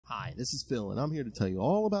Hi, this is Phil, and I'm here to tell you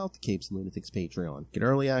all about the Capes and Lunatics Patreon. Get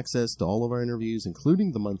early access to all of our interviews,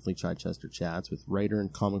 including the monthly Chichester chats with writer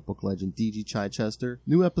and comic book legend D.G. Chichester,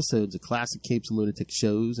 new episodes of classic Capes and Lunatics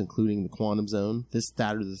shows, including The Quantum Zone, This,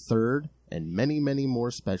 That, or the Third, and many, many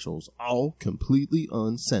more specials, all completely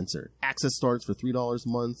uncensored. Access starts for $3 a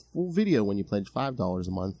month, full video when you pledge $5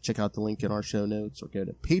 a month. Check out the link in our show notes, or go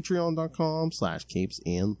to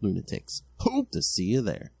patreon.com/CapesandLunatics. Hope to see you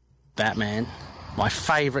there. Batman. My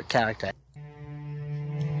favorite character.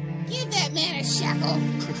 Give that man a shekel.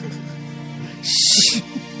 Shh.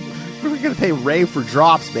 We're going to pay Ray for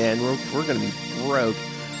drops, man. We're going to be broke.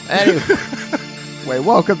 Anyway,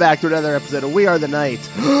 welcome back to another episode of We Are the Night,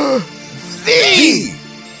 the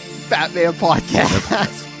Batman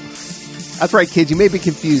podcast. That's right, kids. You may be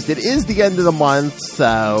confused. It is the end of the month,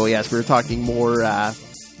 so yes, we're talking more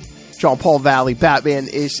John Paul Valley Batman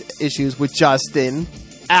issues with Justin.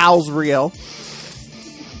 Al's real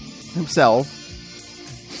himself,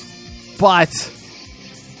 but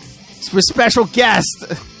with special guest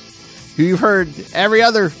who you've heard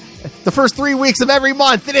the first 3 weeks of every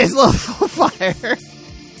month. It is Lilith on Fire.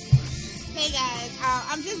 Hey guys,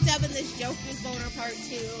 I'm just dubbing this Joker's Boner Part 2,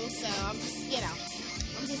 so I'm just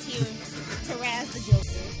here to razz the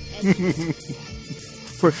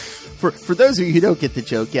Joker. For those of you who don't get the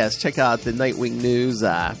joke, yes, check out the Nightwing News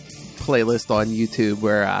playlist on YouTube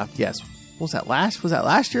where yes. Was that last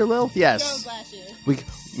year, Lilith? Yes. That was last year.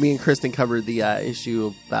 Me and Kristen covered the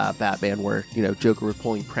issue of Batman where, Joker was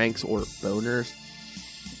pulling pranks or boners.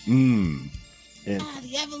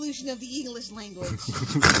 The evolution of the English language.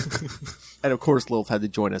 And of course, Lilith had to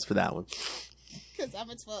join us for that one. Because I'm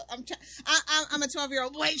a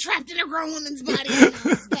 12-year-old boy trapped in a grown woman's body.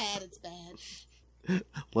 It's bad. It's bad.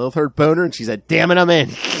 Lilith heard boner and she said, "Damn it, I'm in."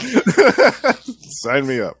 Sign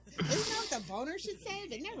me up. Isn't that what the boner should say?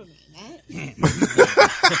 They never mean that.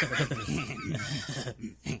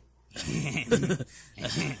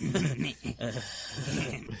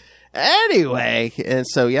 Anyway, and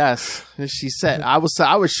so yes, she said I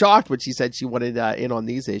was shocked when she said she wanted in on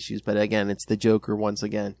these issues, but again, it's the Joker once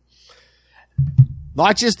again.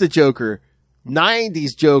 Not just the Joker,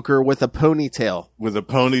 90s Joker with a ponytail.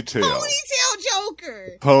 Ponytail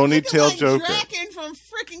Joker. Ponytail Joker. Draken from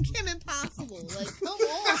freaking Kim Impossible. Like, come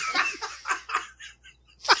on.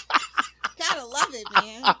 Gotta love it,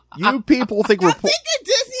 man. You people think we're...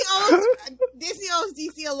 Disney owes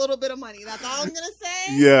DC a little bit of money. That's all I'm gonna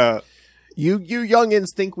say. Yeah. You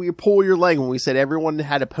youngins think we pull your leg when we said everyone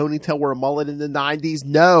had a ponytail or a mullet in the 90s?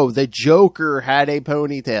 No, the Joker had a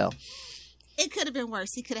ponytail. It could have been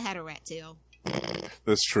worse. He could have had a rat tail.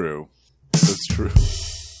 That's true.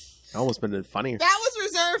 Almost been funnier. That was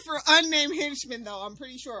reserved for unnamed henchmen, though. I'm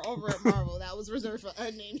pretty sure over at Marvel, that was reserved for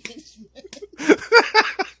unnamed henchmen.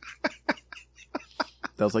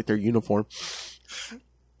 That was like their uniform.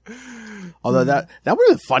 Although that would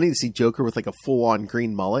have been funny to see Joker with like a full-on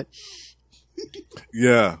green mullet.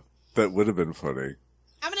 Yeah, that would have been funny.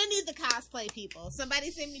 I'm gonna need the cosplay people.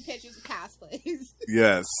 Somebody send me pictures of cosplays.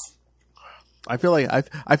 Yes. I feel like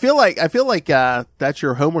that's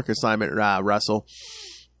your homework assignment, Russell.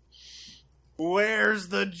 Where's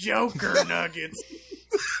the Joker nuggets?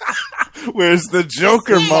 Where's the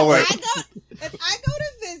Joker mullet? If I go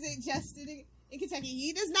to visit Justin in Kentucky,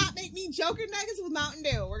 he does not make me Joker nuggets with Mountain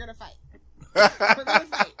Dew. We're gonna fight.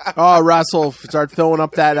 Oh, Russell, start filling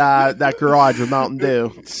up that garage with Mountain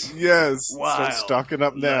Dew. Yes. Wild, start stocking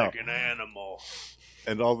up now. like an animal.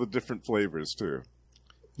 And all the different flavors, too.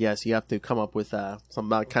 Yes, you have to come up with some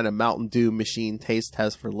kind of Mountain Dew machine taste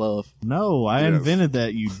test for Lilith. No, I invented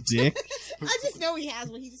that, you dick. I just know he has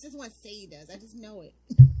one. He just doesn't want to say he does. I just know it.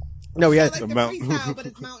 No, he has like the freestyle, but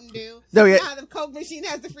it's Mountain Dew. No, yeah. The Coke machine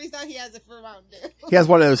has the freestyle. He has it for Mountain Dew. He has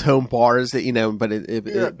one of those home bars that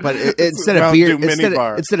but instead of Mountain beer, Dew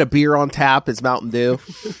instead of beer on tap, it's Mountain Dew.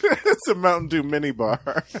 It's a Mountain Dew mini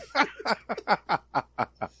bar.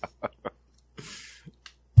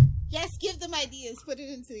 Yes, give them ideas. Put it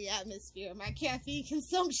into the atmosphere. My caffeine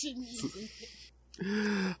consumption.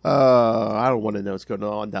 I don't want to know what's going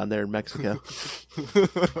on down there in Mexico.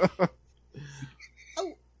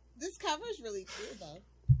 Oh, this cover is really cool, though.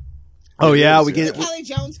 Oh yeah, we the get Kelly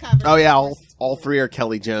Jones cover. Oh yeah, all three are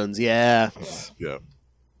Kelly Jones. Yeah. Yeah.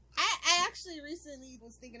 I actually recently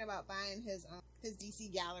was thinking about buying his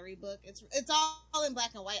DC Gallery book. It's all in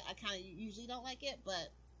black and white. I kind of usually don't like it,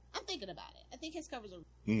 but I'm thinking about it. I think his covers are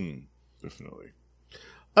definitely.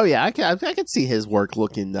 Oh yeah, I could see his work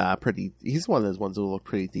looking pretty. He's one of those ones who look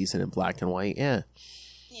pretty decent in black and white. Yeah.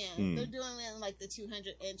 Yeah, they're doing it in like the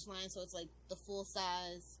 200-inch line, so it's like the full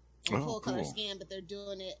size, full color scan, but they're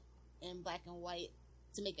doing it in black and white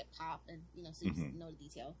to make it pop, and so you know the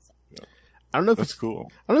detail. So. Yeah. I don't know if That's it's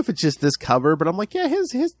cool. I don't know if it's just this cover, but I'm like, yeah,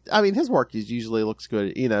 his work usually looks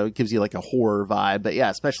good. It gives you like a horror vibe, but yeah,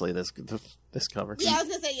 especially this cover. Yeah, I was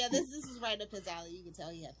gonna say, this is right up his alley. You can tell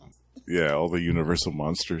he had fun. Yeah, all the Universal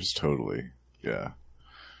monsters, totally. Yeah.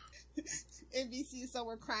 NBC is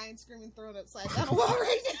somewhere crying, screaming, throwing upside down a wall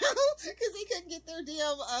right now because they couldn't get their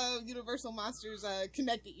damn Universal Monsters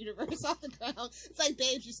connected universe off the ground. It's like,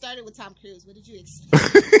 babes, you started with Tom Cruise. What did you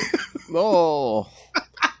expect? Oh.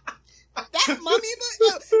 That mummy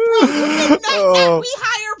movie, bro, you did not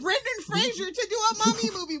rehire Brendan Fraser to do a mummy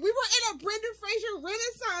movie. We were in a Brendan Fraser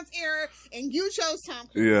Renaissance era, and you chose Tom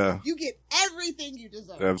Cruise. Yeah. You get everything you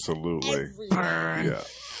deserve. Absolutely. Everything. Yeah.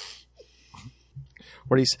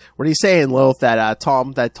 What are you saying, Lilith? That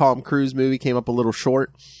Tom Cruise movie came up a little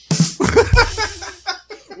short.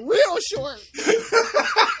 Real short.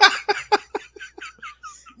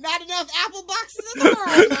 Not enough apple boxes in the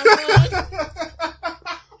world, my boy.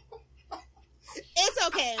 It's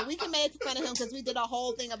okay. We can make fun of him because we did a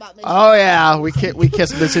whole thing about Mission Oh yeah, we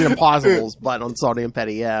kissed Mission Impossible's butt on Salty and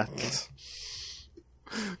Petty. Yeah.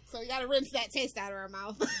 So we got to rinse that taste out of our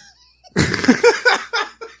mouth.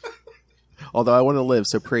 Although I want to live,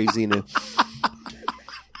 so praise Xenu.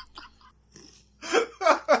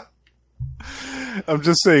 I'm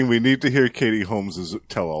just saying we need to hear Katie Holmes'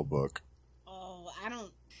 tell-all book. Oh, I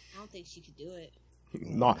don't think she could do it.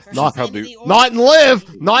 Not in live.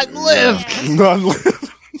 Not in live.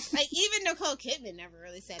 Like, even Nicole Kidman never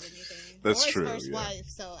really said anything. That's or his true. First wife.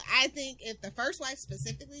 So I think if the first wife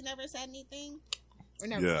specifically never said anything, we're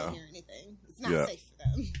never going to hear anything. It's not safe for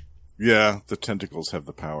them. Yeah, the tentacles have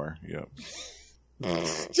the power. Yep.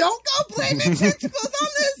 Don't go blaming tentacles on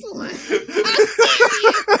this one.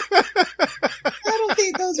 I don't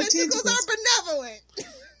think those are tentacles. Tentacles are benevolent.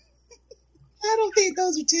 I don't think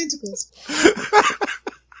those are tentacles.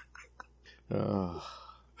 I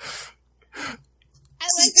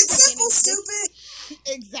like it's simple, stupid.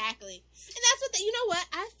 Exactly. And that's what you know what?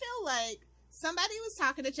 I feel like somebody was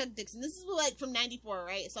talking to Chuck Dixon. This is like from 94,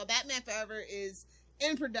 right? So Batman Forever is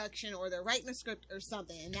in production, or they're writing a script or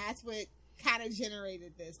something, and that's what kind of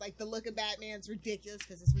generated this. Like, the look of Batman's ridiculous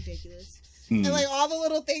because it's ridiculous. And like all the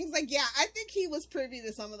little things, like, yeah, I think he was privy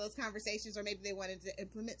to some of those conversations, or maybe they wanted to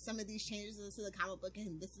implement some of these changes into the comic book,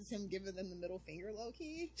 and this is him giving them the middle finger,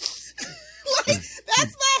 low-key. Like,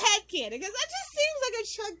 that's my headcanon, because that just seems like a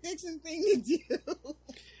Chuck Dixon thing to do.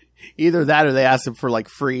 Either that, or they asked him for like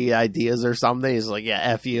free ideas or something. He's like, yeah,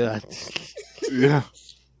 F you. Yeah.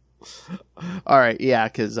 All right, yeah,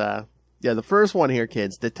 because the first one here,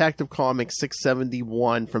 kids, Detective Comics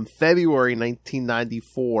 671 from February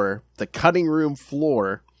 1994, The Cutting Room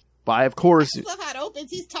Floor, by, of course. I love how it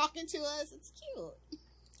opens. He's talking to us. It's cute.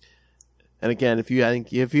 And again, if you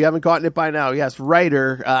haven't gotten it by now, yes,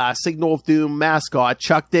 writer, Signal of Doom mascot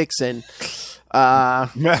Chuck Dixon,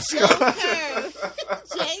 Mascot.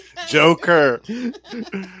 Joker.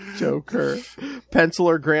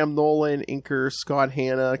 penciler Graham Nolan, inker Scott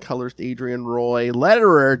Hanna, colorist Adrian Roy,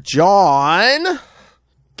 letterer John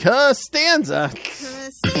Costanza,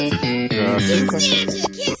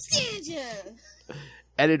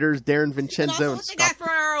 editors Darren Vincenzo and Scott. Got for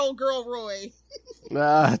our old girl Roy.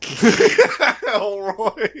 Oh,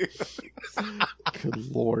 Roy.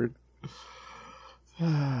 Good Lord.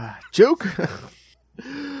 Joker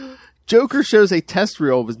shows a test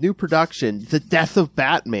reel of his new production, The Death of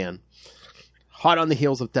Batman. Hot on the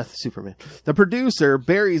heels of Death of Superman. The producer,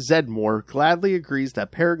 Barry Zedmore, gladly agrees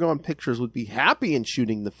that Paragon Pictures would be happy in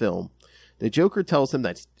shooting the film. The Joker tells him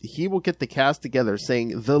that he will get the cast together,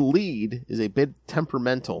 saying the lead is a bit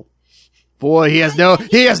temperamental. Boy, he has no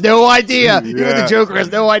idea. Yeah. Even the Joker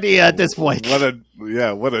has no idea at this point.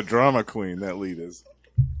 What a drama queen that lead is.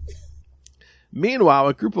 Meanwhile,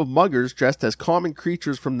 a group of muggers dressed as common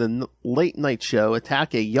creatures from the late night show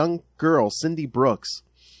attack a young girl, Cindy Brooks.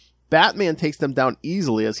 Batman takes them down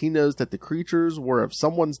easily as he knows that the creatures were of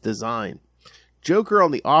someone's design. Joker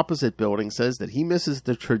on the opposite building says that he misses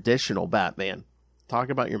the traditional Batman. Talk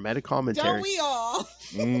about your meta commentary. Don't we all?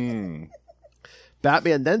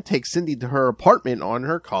 Batman then takes Cindy to her apartment on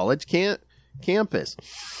her college campus.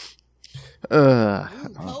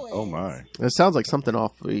 Oh my. That sounds like something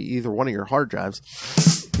off either one of your hard drives.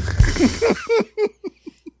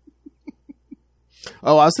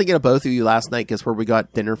 Oh, I was thinking of both of you last night. Guess where we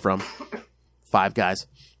got dinner from? Five Guys.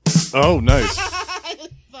 Oh, nice.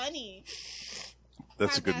 Funny.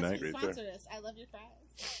 That's Five a good Guys, night right there. sponsor us. I love your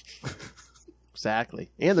fries. Exactly.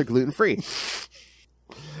 And they're gluten-free.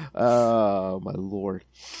 Oh, my Lord.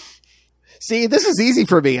 See, this is easy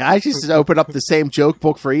for me. I just open up the same joke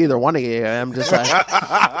book for either one of you. I'm just like,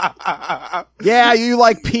 yeah, you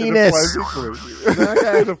like penis.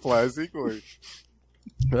 It applies equally.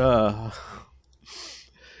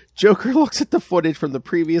 Joker looks at the footage from the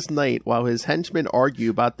previous night while his henchmen argue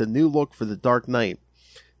about the new look for the Dark Knight.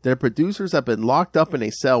 Their producers have been locked up in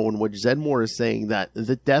a cell in which Zedmore is saying that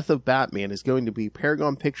The Death of Batman is going to be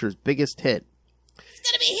Paragon Pictures' biggest hit.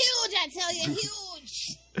 It's going to be huge, I tell you, huge.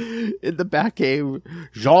 In the Batcave,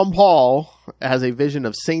 Jean-Paul has a vision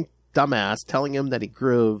of Saint Dumbass telling him that he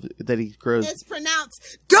grows. It's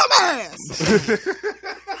pronounced dumbass.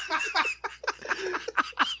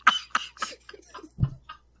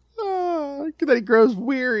 That he grows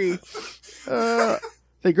weary.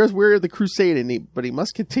 He grows weary of the Crusade, but he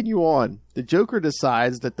must continue on. The Joker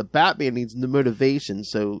decides that the Batman needs the motivation,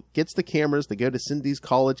 so gets the cameras to go to Cindy's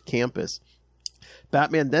college campus.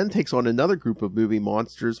 Batman then takes on another group of movie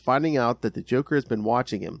monsters, finding out that the Joker has been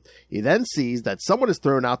watching him. He then sees that someone is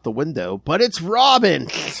thrown out the window, but it's Robin!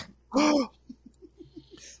 Why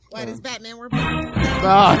does Batman wear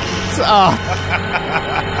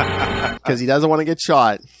because he doesn't want to get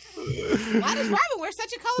shot. Why does Robin wear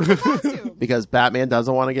such a colorful costume? Because Batman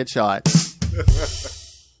doesn't want to get shot.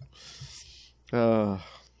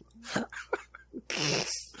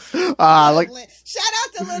 Shout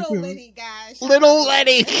out to Little Lenny, guys. Little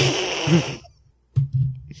Lenny!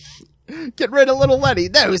 Get rid of Little Lenny.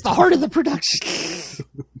 No, he's the heart of the production.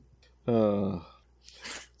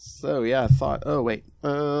 So, yeah, I thought... Oh, wait.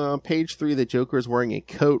 Page 3, the Joker is wearing a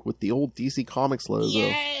coat with the old DC Comics logo.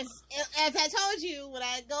 Yes! As I told you, when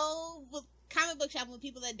I go with comic book shopping with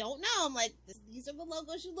people that don't know, I'm like, these are the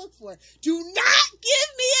logos you look for. Do not give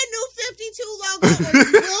me a new 52 logo or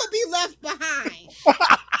you will be left behind.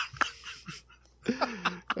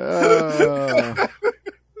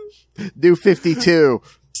 New 52.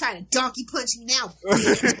 Trying to donkey punch me now.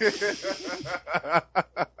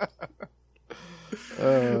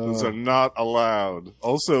 Those are not allowed.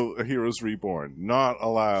 Also, Heroes Reborn, not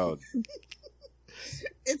allowed.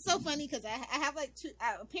 It's so funny because I have like two.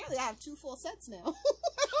 Apparently, I have 2 full sets now.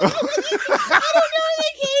 I don't know where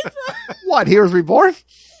they came from. What, Heroes Reborn?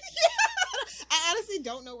 Yeah. I honestly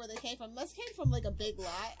don't know where they came from. Must came from like a big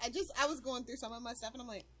lot. I was going through some of my stuff and I'm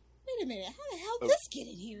like, wait a minute, how the hell did this get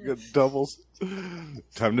in here? Good doubles.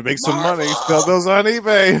 Time to make some money. Sell those on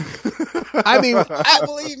eBay. I mean,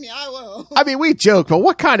 believe me, I will. I mean, we joke, but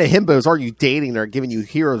what kind of himbos are you dating that are giving you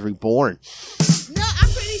Heroes Reborn? No, I'm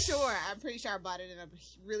pretty sure I bought it in a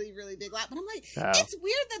really, really big lot. But I'm like, It's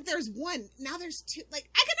weird that there's one. Now there's 2. Like,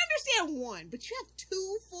 I can understand one, but you have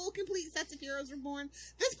 2 full, complete sets of Heroes Reborn.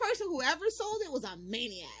 This person, whoever sold it, was a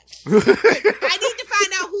maniac. Like, I need to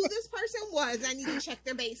find out who this person was. I need to check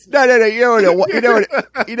their basement. No. You know what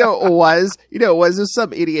it was? It was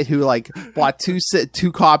some idiot who like bought 2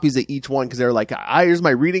 copies of each one because they were like, here's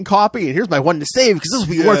my reading copy and here's my one to save because this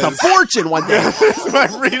will be worth a fortune one day. Here's my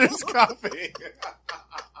reader's copy.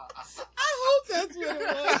 I hope that's what it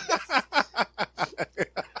was.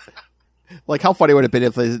 Like, how funny would it have been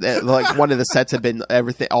if like one of the sets had been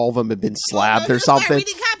all of them had been slabbed or something? My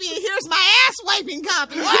reading copy and here's my ass wiping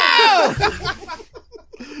copy. Wow!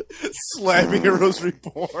 Slab Heroes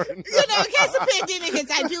Reborn. In case the pandemic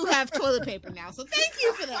hits, I do have toilet paper now, so thank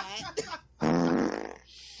you for that.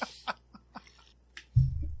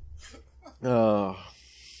 Oh.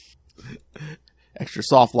 Extra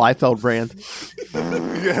soft Liefeld brand.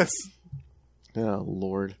 Yes. Oh,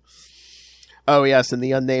 Lord. Oh, yes, and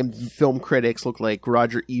the unnamed film critics look like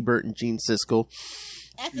Roger Ebert and Gene Siskel.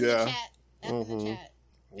 F in the chat. F in the chat.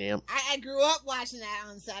 Yeah. I grew up watching that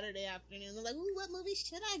on Saturday afternoon. I'm like, ooh, what movie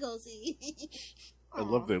should I go see? I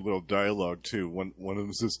love their little dialogue, too. One of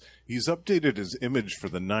them says, he's updated his image for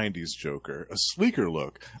the 90s Joker. A sleeker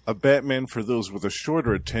look. A Batman for those with a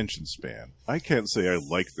shorter attention span. I can't say I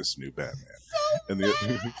like this new Batman. And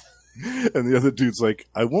the other dude's like,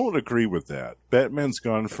 I won't agree with that. Batman's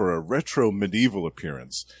gone for a retro medieval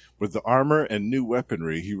appearance. With the armor and new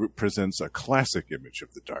weaponry, he presents a classic image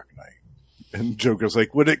of the Dark Knight. And Joker's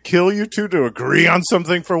like, would it kill you two to agree on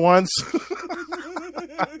something for once?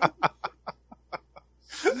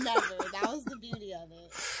 Never. That was the beauty of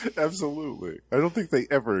it. Absolutely. I don't think they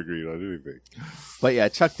ever agreed on anything. But yeah,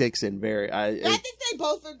 Chuck Dixon, I think they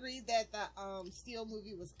both agreed that the Steel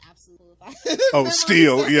movie was absolutely fine. Oh,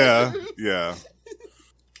 Steel, yeah. Yeah.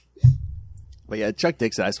 But yeah, Chuck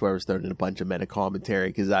Dixon, I swear, was throwing in a bunch of meta commentary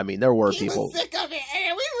because, I mean, there were people. He was sick of it,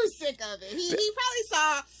 and we were sick of it. He probably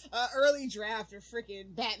saw an early draft of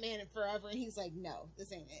freaking Batman and Forever, and he's like, no,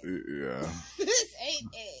 this ain't it. Yeah. This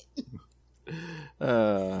ain't it.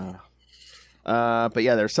 But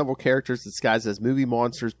yeah, there are several characters disguised as movie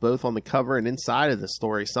monsters, both on the cover and inside of the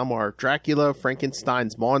story. Some are Dracula,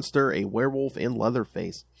 Frankenstein's monster, a werewolf, and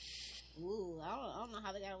Leatherface. Ooh, I don't know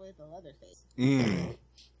how they got away with the Leatherface.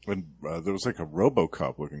 And there was like a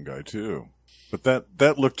RoboCop looking guy too, but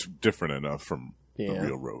that looked different enough from the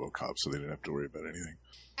real RoboCop, so they didn't have to worry about anything.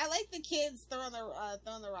 I like the kids throwing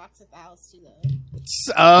the rocks at the house too, though.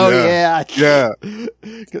 Oh yeah.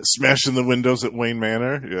 Smashing the windows at Wayne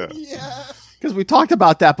Manor. Yeah. Because we talked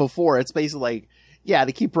about that before. It's basically like,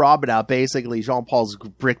 they keep robbing out. Basically, Jean-Paul's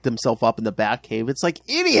bricked himself up in the Batcave. It's like,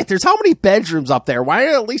 idiot, there's how many bedrooms up there? Why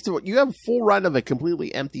at least you have a full run of a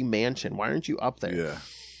completely empty mansion? Why aren't you up there? Yeah.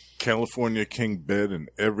 California king bed in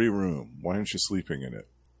every room. Why aren't you sleeping in it?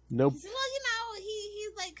 Nope. Well,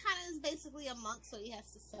 he's like kind of is basically a monk, so he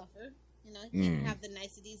has to suffer. He can't have the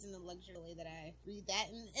niceties and the luxury way that I read that.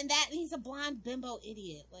 And he's a blonde bimbo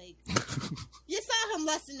idiot. Like, you saw him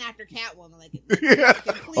lusting after Catwoman.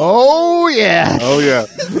 Oh, yeah. Oh, yeah.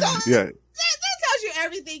 That tells you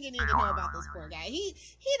everything you need to know about this poor guy. He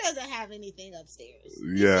doesn't have anything upstairs.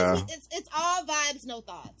 Yeah. It's all vibes, no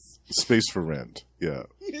thoughts. Space for rent. Yeah.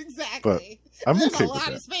 Exactly. But I'm There's okay a with lot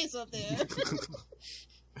that. of space up there.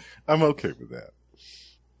 I'm okay with that.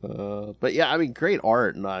 But yeah, I mean, great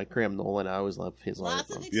art, and Graham Nolan. I always love his art.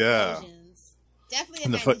 Lots of explosions. Definitely.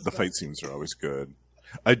 And the fight scenes are always good.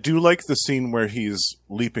 I do like the scene where he's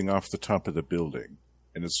leaping off the top of the building,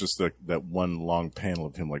 and it's just like that one long panel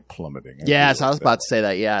of him like plummeting. I was about to say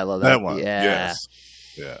that. Yeah, I love that. That one. Yeah. Yes.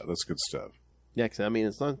 Yeah, that's good stuff. Yeah, because I mean,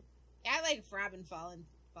 it's not. I like Robin falling.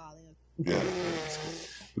 Yeah.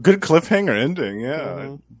 Good cliffhanger ending.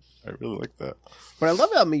 Yeah. I really like that. But I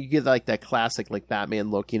love it. I mean, you get like that classic like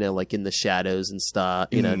Batman look, like in the shadows and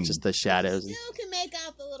stuff. Just the shadows. Still can make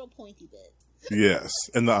out the little pointy bit. Yes,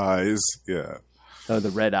 and the eyes. Yeah. Oh,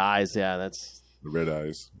 the red eyes. Yeah, that's the red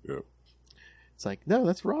eyes. Yeah. It's like, no,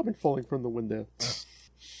 that's Robin falling from the window. Just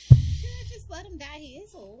let him die. He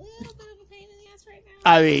is a little bit of a pain in the ass right now.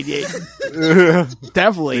 I mean,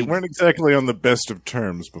 definitely. They weren't exactly on the best of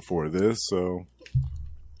terms before this, so.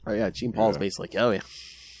 Oh yeah, Gene Paul's basically like, oh yeah.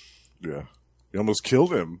 Yeah. He almost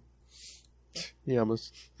killed him. He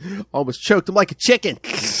almost choked him like a chicken.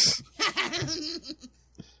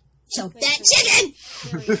 Choke that chicken!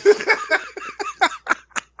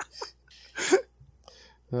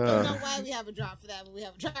 I don't know why we have a drop for that, but we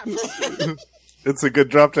have a drop for that. It's a good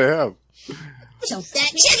drop to have. Choke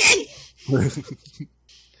that chicken!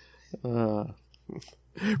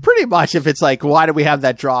 Pretty much, if it's like, why do we have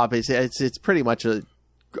that drop? It's pretty much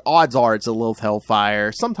odds are it's a Lilith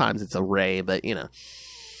Hellfire. Sometimes it's a Ray, but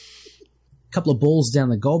couple of balls down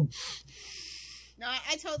the gob. No,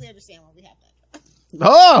 I totally understand why we have that.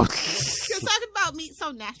 Oh! You're talking about meat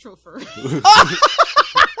so natural for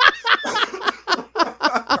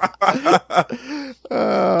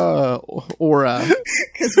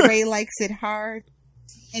because Ray likes it hard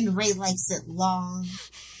and Ray likes it long.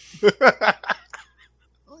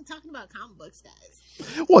 Only talking about comic books, guys.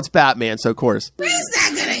 Well, it's Batman, so of course. Ray's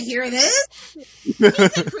not gonna hear this. He's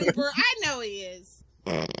a creeper. I know he is.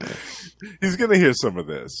 He's gonna hear some of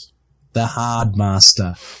this. The Hard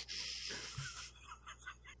Master.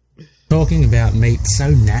 Talking about meat so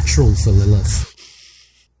natural for Lilith.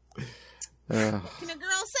 What can a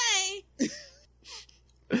girl say?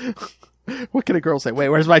 What can a girl say? Wait,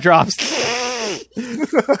 where's my drops?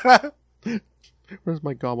 Where's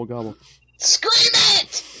my gobble gobble? Scream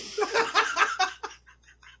it!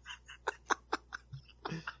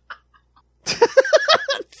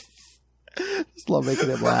 Just love making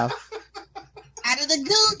him laugh. Out of the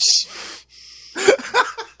gooch.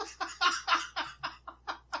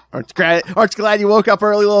 Aren't you glad you woke up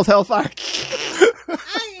early, Lilith Hellfire?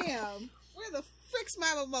 I am. Where the frick's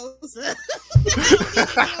my mimosa?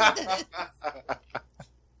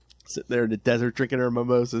 Sitting there in the desert drinking her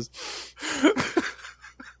mimosas.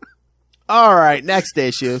 All right, next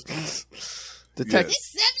issue. Detective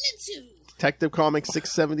 72. Detective Comics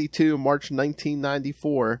 672, March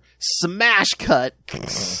 1994. Smash cut.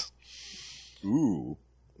 Ooh.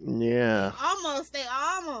 Yeah. They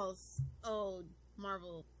almost owed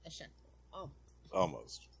Marvel a check.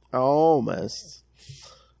 Almost. Almost.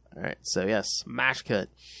 All right, so yes, smash cut.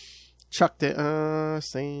 Chucked it.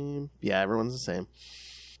 Same. Yeah, everyone's the same.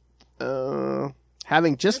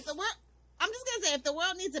 Having just. I'm just gonna say, if the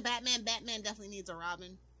world needs a Batman, Batman definitely needs a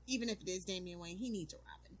Robin. Even if it is Damian Wayne, he needs a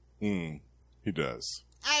Robin. He does.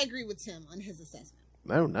 I agree with Tim on his assessment.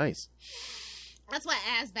 Oh, nice. That's why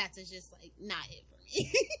Asbats is just like not it for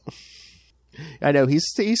me. I know he's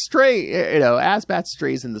straight. Asbat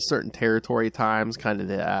strays into certain territory times. Kind of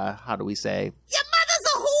the how do we say? Your mother's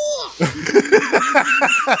a whore.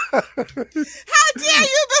 dare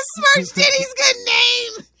you besmirch Diddy's good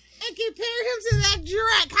name and compare him to that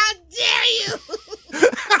drunk? How dare you?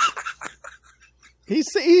 It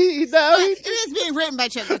is being written by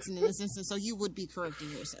Chuck Dixon in this instance, so you would be correct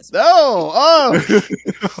in your assessment.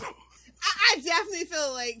 I definitely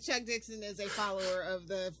feel like Chuck Dixon is a follower of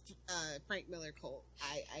the Frank Miller cult.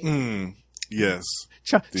 Yes.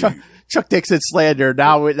 Chuck Dixon slander.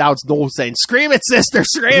 Now it's Noel saying, "Scream it, sister,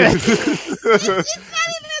 scream it." It's not even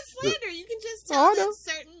a slander. You can just tell that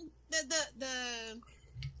certain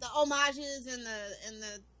the homages and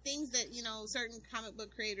the things that certain comic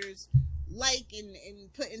book creators like and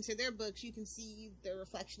put into their books. You can see the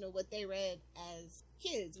reflection of what they read as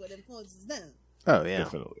kids, what influences them. Oh yeah,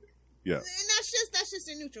 definitely. Yeah, and that's just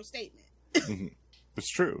a neutral statement. It's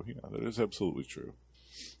true. Yeah, that is absolutely true.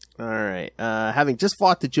 All right. Having just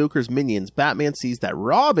fought the Joker's minions, Batman sees that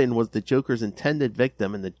Robin was the Joker's intended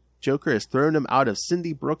victim, and the Joker has thrown him out of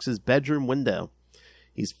Cindy Brooks's bedroom window.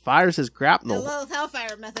 He fires his grapnel. The Lilith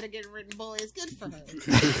Hellfire method of getting written bully is good for her.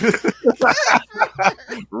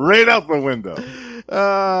 Right out the window.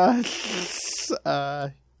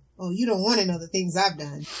 You don't want to know the things I've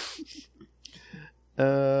done.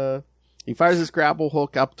 He fires his grapple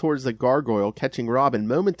hook up towards the gargoyle, catching Robin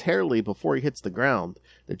momentarily before he hits the ground.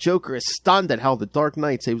 The Joker is stunned at how the Dark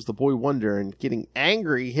Knight saves the boy wonder, and getting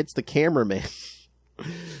angry, he hits the cameraman.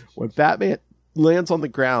 When Batman lands on the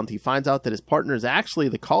ground, he finds out that his partner is actually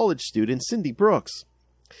the college student, Cindy Brooks.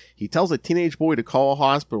 He tells a teenage boy to call a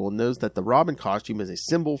hospital and knows that the Robin costume is a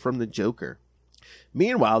symbol from the Joker.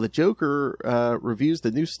 Meanwhile, the Joker reviews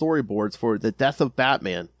the new storyboards for The Death of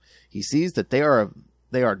Batman. He sees that they are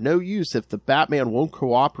no use if the Batman won't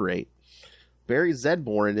cooperate. Barry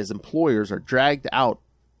Zedmore and his employers are dragged out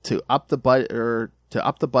to up the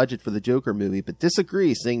budget for the Joker movie, but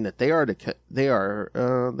disagree, saying that they are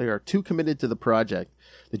too committed to the project.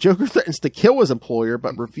 The Joker threatens to kill his employer,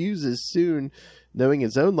 but refuses soon, knowing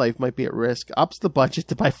his own life might be at risk. Ups the budget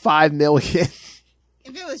to by $5 million.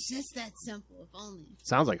 If it was just that simple, if only.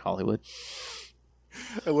 Sounds like Hollywood.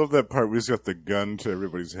 I love that part where he's got the gun to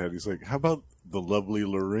everybody's head. He's like, "How about the lovely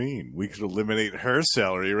Lorraine? We could eliminate her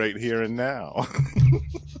salary right here and now."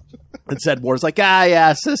 And Zedmore's like,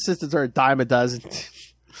 yeah, assistants are a dime a dozen.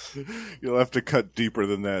 You'll have to cut deeper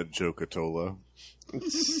than that, Jokatola. I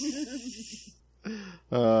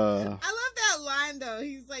love that line, though.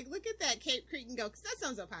 He's like, look at that Cape Cretin go, because that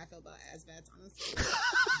sounds up how I feel about Asbats, honestly.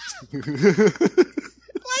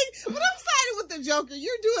 Like, when I'm siding with the Joker,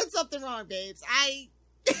 you're doing something wrong, babes. I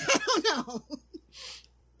don't know.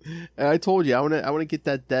 And I told you, I want to get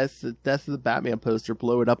that death of the Batman poster,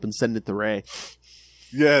 blow it up, and send it to Ray.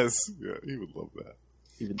 Yes, yeah, he would love that.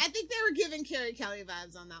 I think they were giving Carrie Kelly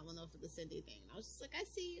vibes on that one though for the Cindy thing. I was just like, I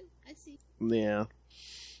see you. Yeah.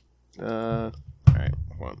 All right,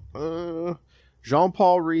 hold on.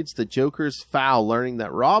 Jean-Paul reads the Joker's file, learning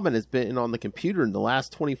that Robin has been on the computer in the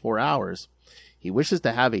last 24 hours. He wishes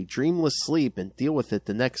to have a dreamless sleep and deal with it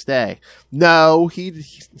the next day. No, he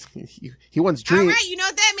wants dreams. All right, you know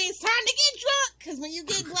what that means? Time to get drunk, because when you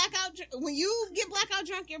get blackout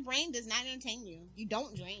drunk, your brain does not entertain you. You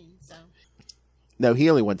don't dream, so. No, he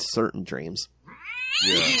only wants certain dreams.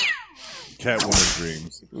 Yeah, Catwoman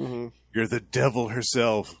dreams. Mm-hmm. You're the devil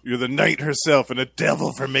herself. You're the night herself, and a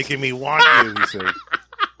devil for making me want you. He said.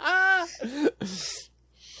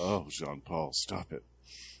 Oh, Jean-Paul, stop it.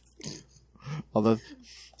 Although,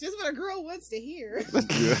 just what a girl wants to hear.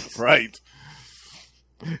 Yeah, right.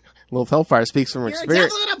 Lilith Hellfire speaks from experience. You're a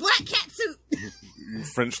devil in a black cat suit. You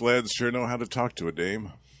French lads sure know how to talk to a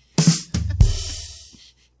dame.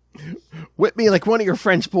 Whip me like one of your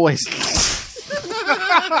French boys.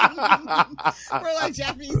 We're like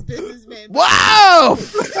Japanese businessmen. Whoa!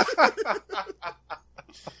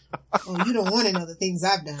 You don't want to know the things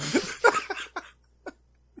I've done.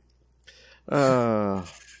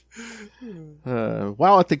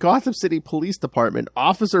 While at the Gotham City Police Department,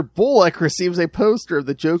 Officer Bullock receives a poster of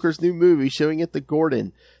the Joker's new movie, showing it to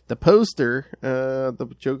Gordon. The poster,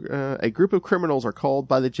 a group of criminals are called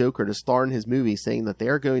by the Joker to star in his movie, saying that they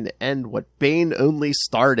are going to end what Bane only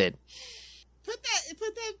started. Put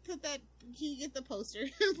that. Can you get the poster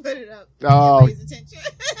and put it up? Oh, attention.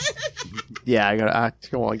 Yeah, I gotta.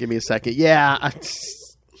 Come on, give me a second. Yeah.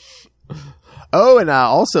 Oh, and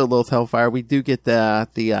also, Lilith Hellfire, we do get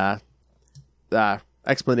the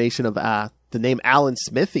explanation of the name Alan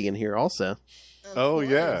Smithy in here also. Oh,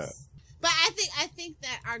 yeah. But I think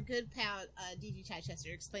that our good pal DG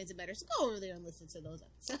Chichester explains it better. So go over there and listen to those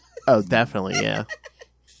episodes. Oh, definitely, yeah.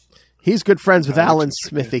 He's good friends with Alan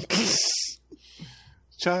Smithy.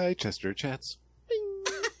 Chichester chats. Bing.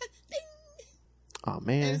 Bing. Oh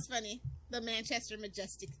man, it's funny. The Manchester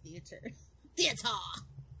Majestic Theater.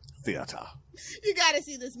 Theater. You gotta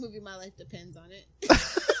see this movie. My life depends on it.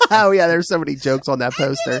 Oh yeah, there's so many jokes on that I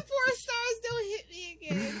poster. give it 4 stars. Don't hit me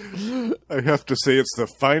again. I have to say it's the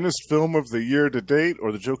finest film of the year to date,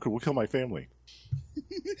 or The Joker Will Kill My Family.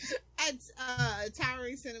 At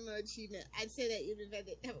Towering Cinema Achievement, I'd say that even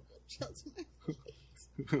better. Have a chill to my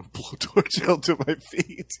Blowtorch held to my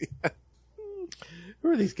feet. Who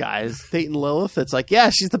are these guys? Dating Lilith? It's like, yeah,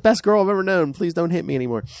 she's the best girl I've ever known. Please don't hit me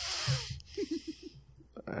anymore.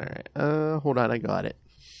 All right. Hold on. I got it.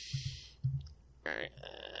 All right.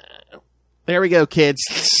 There we go, kids.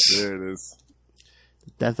 There it is.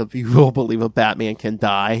 Death of you will believe a Batman can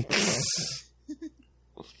die.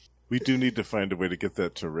 We do need to find a way to get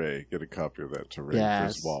that to Ray. Get a copy of that to Ray for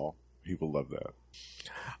his wall. He will love that.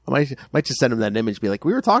 I might just send him that image. Be like,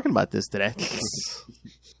 we were talking about this today.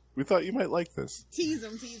 We thought you might like this. tease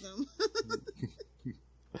him.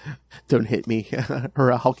 Don't hit me,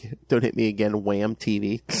 or don't hit me again. Wham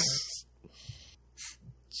TV.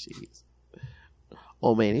 Jeez.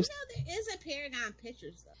 Oh man, There is a Paragon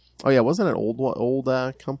Pictures though. Oh yeah, wasn't it an old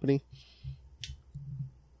company?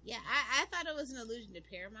 Yeah, I thought it was an allusion to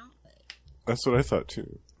Paramount, but That's what I thought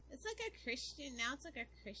too. it's like a Christian. Now it's like a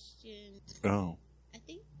Christian. Oh, I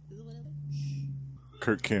think. Is it whatever?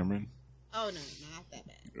 Kirk Cameron. Oh no, not that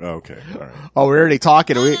bad. Oh, okay, all right. Oh, we're already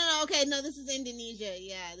talking. No, okay, no, this is Indonesia.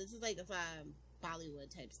 Yeah, this is like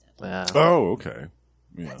Bollywood type stuff. Oh, okay.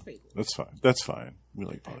 Yeah, That's pretty cool. That's fine. We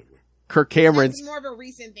like Bollywood. Kirk Cameron's. It's more of a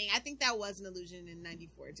recent thing. I think that was an allusion in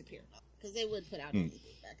 '94 to Paramount because they would put out anything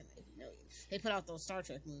back in the they put out those Star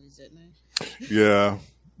Trek movies, didn't they? Yeah,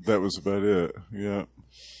 that was about it. Yeah.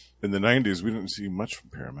 In the 90s, we didn't see much from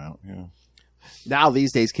Paramount. Yeah. Now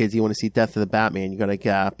these days, kids, you want to see Death of the Batman, you got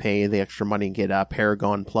to pay the extra money and get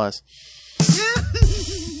Paragon Plus.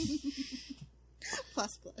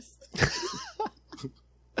 plus.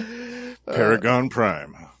 Paragon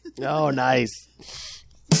Prime. Oh, nice.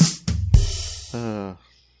 All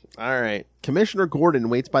right. Commissioner Gordon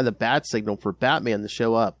waits by the bat signal for Batman to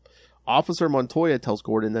show up. Officer Montoya tells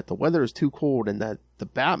Gordon that the weather is too cold and that the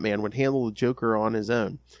Batman would handle the Joker on his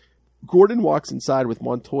own. Gordon walks inside with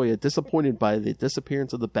Montoya, disappointed by the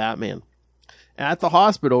disappearance of the Batman. At the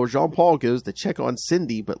hospital, Jean-Paul goes to check on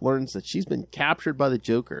Cindy, but learns that she's been captured by the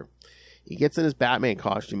Joker. He gets in his Batman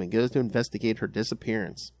costume and goes to investigate her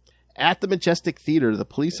disappearance. At the Majestic Theater, the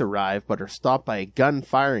police arrive, but are stopped by a gun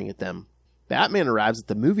firing at them. Batman arrives at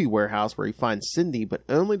the movie warehouse where he finds Cindy, but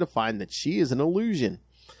only to find that she is an illusion.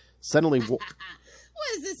 Suddenly, What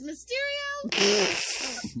is this, Mysterio?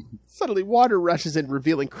 Suddenly, water rushes in,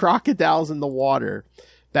 revealing crocodiles in the water.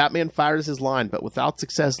 Batman fires his line, but without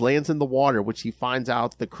success lands in the water, which he finds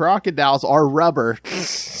out the crocodiles are rubber.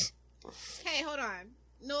 Hey, hold on.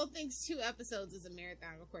 Noel thinks 2 episodes is a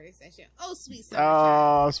marathon recording session. Oh, sweet summer.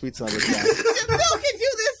 Oh, sweet summer. Bill can do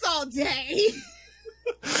this all day.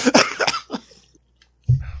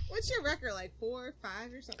 What's your record, like 4,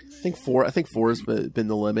 5, or something? I think 4 has been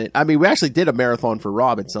the limit. I mean, we actually did a marathon for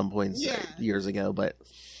Rob at some point years ago, but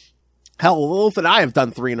hell, Lilith and I have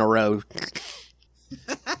done 3 in a row.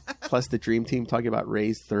 Plus the Dream Team talking about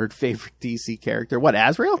Ray's 3rd favorite DC character. What,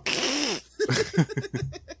 Azrael?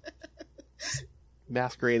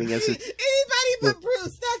 Masquerading as anybody but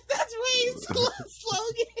Bruce. That's Ray's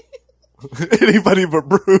slogan. Anybody but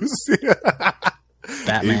Bruce.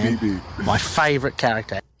 Batman, ABB. my favourite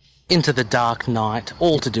character. Into the Dark Knight,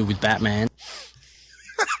 all to do with Batman.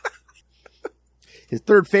 his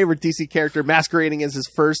 3rd favorite DC character, masquerading as his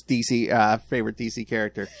 1st DC favorite DC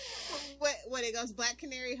character. What it goes, Black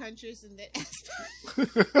Canary, Huntress, and then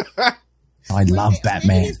I love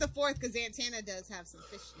Batman. Maybe he's the 4th because Santana does have some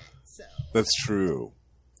fishnets. So That's true.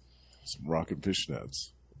 Some rockin'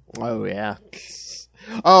 fishnets. Oh, yeah.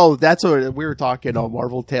 Oh, that's what we were talking on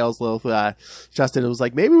Marvel Tales, Lilith. Justin, it was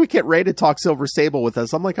like, maybe we get Ray to talk Silver Sable with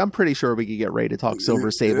us. I'm like, I'm pretty sure we could get Ray to talk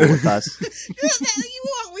Silver Sable with us.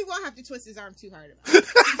 we won't have to twist his arm too hard about it.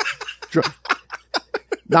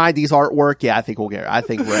 90s artwork, yeah, I think we'll get. I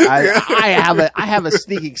think I have a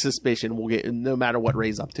sneaking suspicion we'll get. No matter what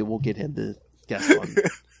Ray's up to, we'll get him to guest on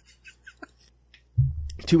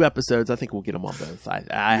 2 episodes. I think we'll get him on both.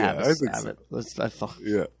 I have it.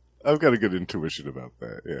 Yeah, I've got a good intuition about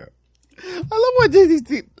that. Yeah, I love what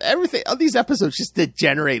everything. All these episodes just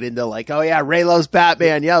degenerate into like, oh yeah, Ray loves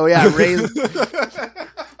Batman. Yeah, oh yeah, Ray's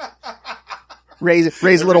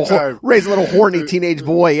a little horny teenage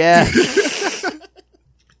boy. Yeah.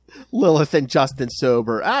 Lilith and Justin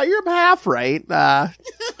sober. You're half right.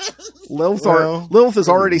 Lilith is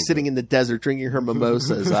already sitting in the desert drinking her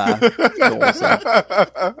mimosas. Mind you,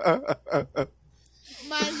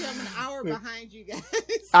 I'm an hour door behind you guys.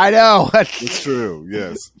 I know. It's true.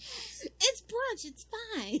 Yes. It's brunch. It's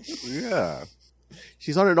fine. Yeah.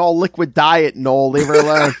 She's on an all liquid diet, Noel. Leave her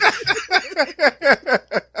alone.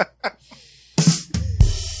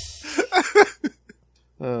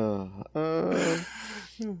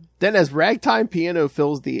 Then, as ragtime piano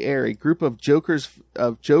fills the air, a group of jokers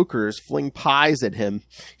fling pies at him.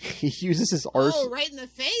 He uses his arsenal. Oh, right in the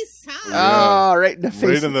face, huh? Oh, right in the face.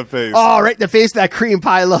 Right in the face. Oh, right in the face of that cream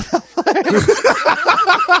pie. Love that.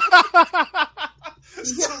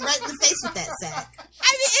 You hit him right in the face with that sack.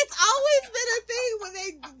 I mean, it's always been a thing when they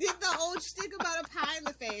did the old shtick about a pie in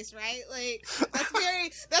the face, right? Like, that's very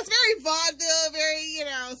vaudeville, very,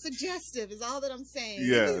 suggestive is all that I'm saying.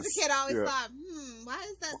 Yes. As a kid, I always Yeah. thought, why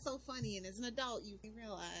is that so funny? And as an adult, you can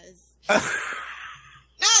realize.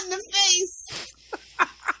 Not in the face.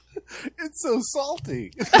 It's so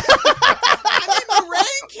salty. I mean, the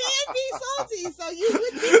rain can be salty, so you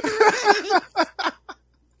would think right.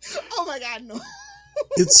 Oh my God, no.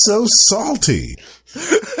 It's so salty.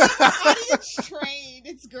 Audience trained.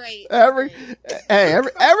 It's great.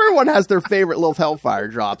 Everyone has their favorite little Hellfire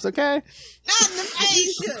drops, okay? Not in the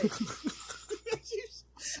face.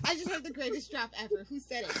 I just heard the greatest drop ever. Who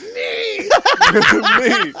said it? Me. Me.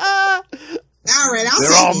 All right, I'll They're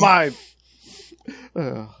say all it. mine.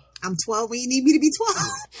 I'm 12 when you need me to be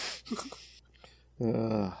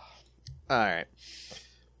 12. All right.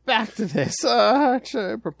 Back to this. So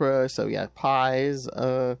yeah, pies.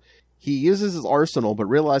 He uses his arsenal, but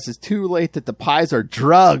realizes too late that the pies are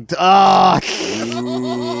drugged. Oh.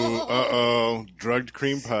 Ooh, uh-oh. Drugged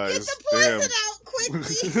cream pies. Get the poison out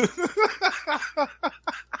quickly.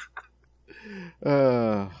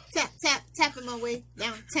 Tapping my way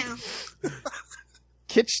downtown.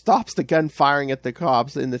 Kitch stops the gun firing at the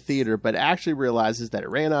cops in the theater, but actually realizes that it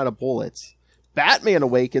ran out of bullets. Batman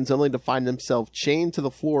awakens only to find himself chained to the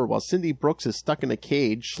floor while Cindy Brooks is stuck in a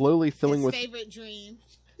cage, slowly filling with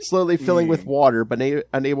water, but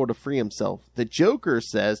unable to free himself. The Joker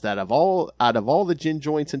says that out of all the gin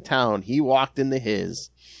joints in town, he walked into his.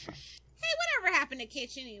 Hey, whatever happened to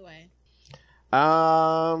Kitch anyway?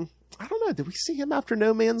 I don't know. Did we see him after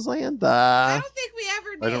No Man's Land? I don't think we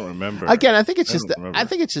ever did. I don't remember. Again, I think it's just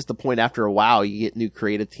the point after a while you get new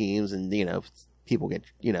creative teams and people get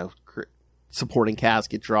supporting cast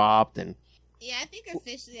get dropped and yeah, I think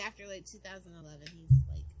officially after 2011 he's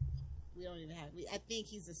we don't even have. I think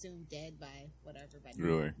he's assumed dead by whatever.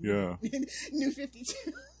 Really? Yeah. New 52.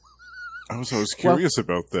 I was always curious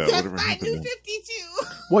about that. Whatever New happened. 52.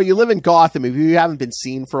 Well, you live in Gotham. If you haven't been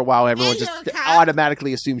seen for a while, everyone just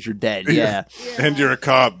automatically assumes you're dead. Yeah. And you're a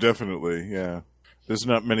cop, definitely. Yeah. There's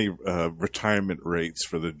not many retirement rates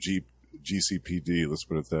for the GCPD. Let's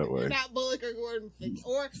put it that way. Not Bullock or Gordon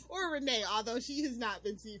or Renee, although she has not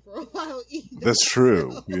been seen for a while either. That's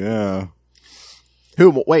true. Yeah.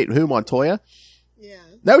 Who? Montoya? Yeah.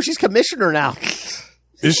 No, she's commissioner now.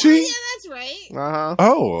 Is she? Yeah, that's right. Uh-huh.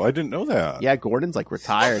 Oh, I didn't know that. Yeah, Gordon's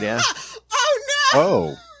retired. Yeah. Oh no!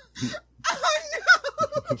 Oh. Oh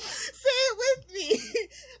no! Say it with me.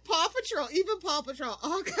 Paw Patrol, even Paw Patrol,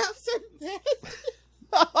 all cops are best.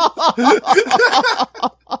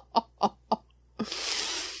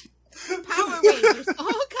 Power Rangers,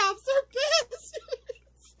 all cops are best.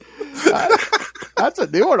 That's a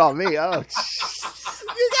new one on me. Oh.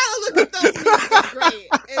 You gotta look at those memes. It's great.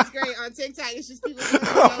 It's great on TikTok. It's just people. It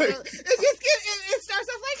starts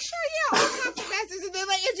off sure, yeah, all cops are bastards, and then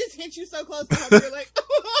it just hits you so close to home. You're like,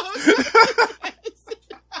 oh my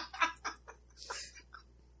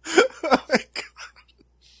God.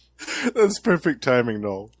 That's perfect timing,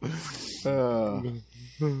 Noel.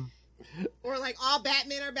 Or all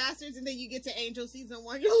Batmen are bastards, and then you get to Angel season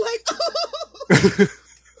 1. You're like,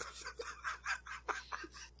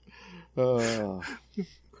 oh.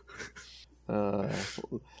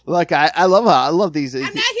 Look, I love these. I'm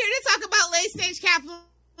not here to talk about late stage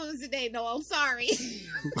capitalism today. No, I'm sorry.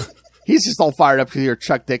 He's just all fired up because you're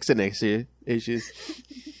Chuck Dixon issues. Just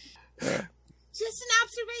an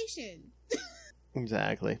observation.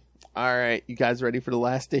 Exactly. All right, you guys ready for the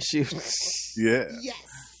last issue? Yeah.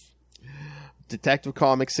 Yes. Detective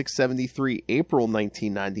Comics 673, April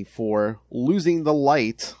 1994. Losing the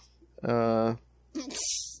Light. Losing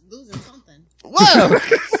something. Whoa!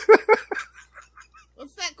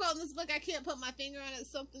 What's that quote in this book? I can't put my finger on it.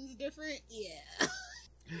 Something's different. Yeah.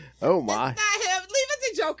 Oh my. That's not him. Leave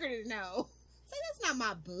it to Joker to know. Say that's not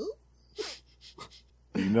my boo.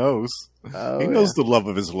 He knows. Oh, he knows the love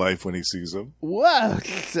of his life when he sees him. Whoa,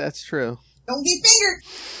 that's true. Don't get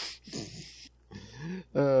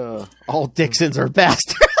fingered. All Dixons are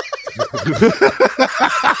bastards.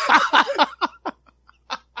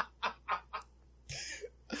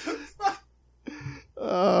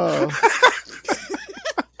 Oh.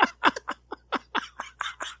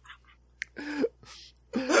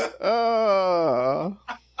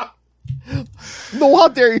 No, how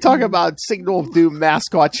dare you talk about Signal of Doom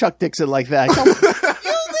mascot Chuck Dixon like that? Come on. You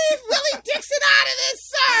leave Willie Dixon out of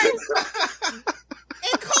this, sir!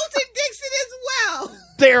 And Colton Dixon as well!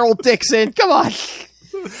 Daryl Dixon, come on!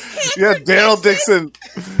 Yeah, Daryl Dixon.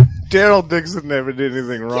 Daryl Dixon never did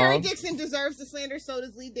anything wrong. Kerry Dixon deserves to slander, so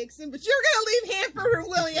does Lee Dixon, but you're gonna leave Hanford and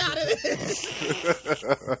Willie out of this.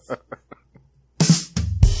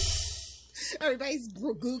 Everybody's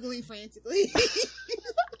Googling frantically.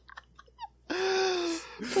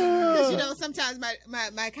 Because, you know, sometimes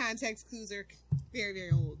my context clues are very,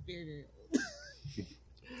 very old. Very, very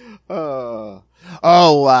old.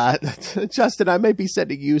 Justin, I may be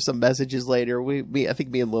sending you some messages later. I think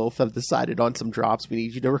me and Lilith have decided on some drops we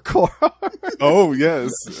need you to record. Oh,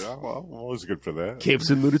 yes. I'm always good for that. Capes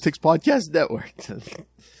and Lunatics Podcast Network.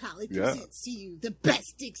 Probably presents to you the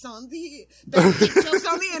best dick jokes on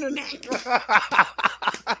the internet.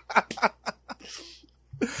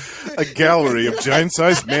 A gallery of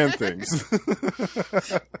giant-sized man things.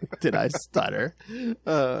 Did I stutter?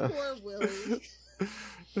 Poor Willie.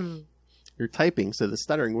 You're typing, so the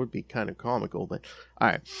stuttering would be kind of comical, but all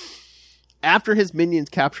right. After his minions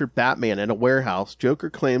captured Batman in a warehouse,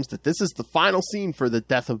 Joker claims that this is the final scene for the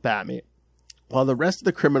death of Batman. While the rest of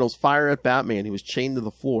the criminals fire at Batman, he was chained to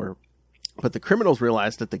the floor. But the criminals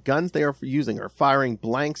realize that the guns they are using are firing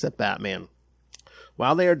blanks at Batman.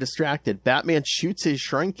 While they are distracted, Batman shoots his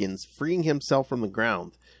shrinkins, freeing himself from the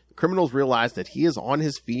ground. The criminals realize that he is on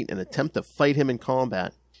his feet and attempt to fight him in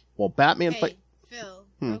combat. While Batman Phil,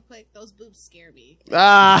 real quick, those boobs scare me.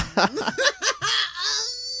 Ah!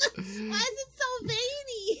 Why is it so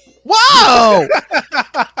veiny? Whoa!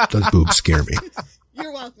 Those boobs scare me.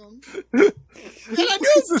 You're welcome. And a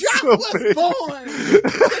new drop was born.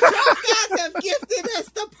 The drop gods have gifted us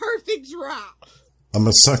the perfect drop. I'm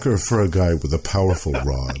a sucker for a guy with a powerful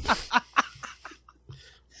rod. Look at it.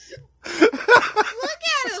 Look at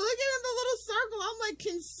the little circle. I'm like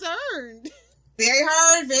concerned. Very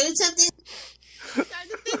hard, very tempting. I'm starting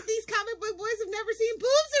to think these comic book boys have never seen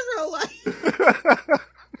boobs in real life.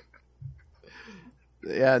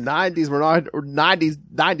 Yeah, 90s were not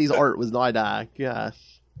 90s art was not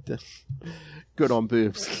good on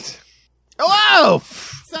boobs. Whoa!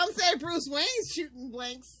 Some say Bruce Wayne's shooting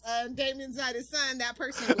blanks. Damien's not his son. That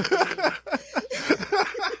person.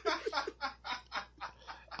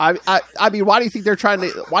 I mean, why do you think they're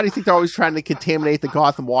always trying to contaminate the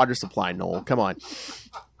Gotham water supply, Noel? Come on.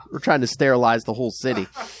 We're trying to sterilize the whole city.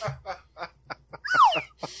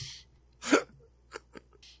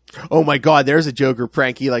 Oh my God, there's a Joker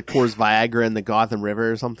prank. He like pours Viagra in the Gotham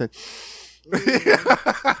River or something.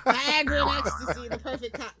 Viagra and ecstasy, the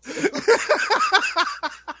perfect cocktail.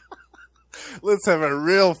 Let's have a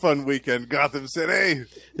real fun weekend, Gotham City.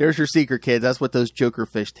 There's your secret, kids. That's what those Joker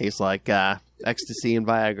fish taste like. Ecstasy and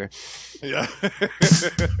Viagra. Yeah.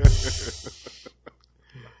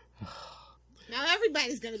 Now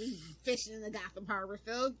everybody's going to be fishing in the Gotham Harbor,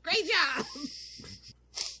 Phil. Great job.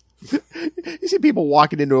 You see people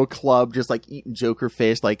walking into a club just like eating Joker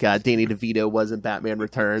fish like Danny DeVito was in Batman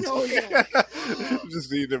Returns. Oh, yeah.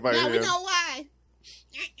 Just eating it by now hand. we know why.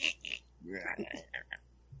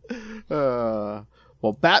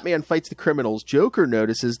 While Batman fights the criminals, Joker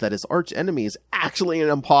notices that his archenemy is actually an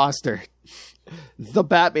imposter. The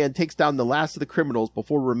Batman takes down the last of the criminals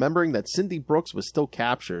before remembering that Cindy Brooks was still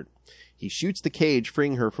captured. He shoots the cage,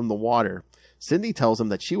 freeing her from the water. Cindy tells him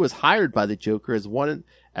that she was hired by the Joker as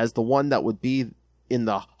the one that would be in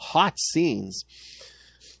the hot scenes.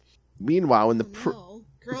 Meanwhile, in the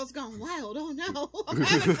Girls Gone Wild. Oh no! I'm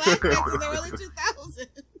having flashbacks in the early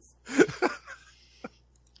 2000s.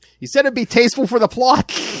 He said it'd be tasteful for the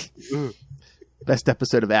plot. Best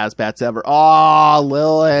episode of Asbats ever. Oh,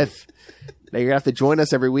 Lilith. Now you're gonna have to join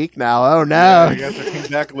us every week now. Oh no! Yeah, you have to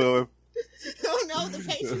come back, Lilith. Oh no, the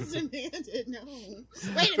patient's demanded. No.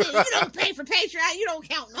 Wait a minute, you don't pay for Patreon, you don't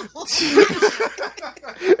count, no.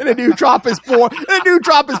 And a new drop is born.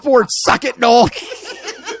 Suck it, Noel.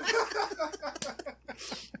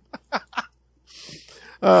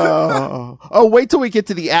 Wait till we get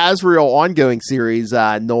to the Azrael ongoing series.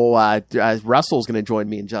 Noel, Russell's going to join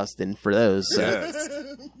me and Justin for those. So. Yes.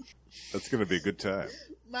 That's going to be a good time.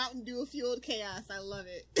 Mountain Dew fueled chaos. I love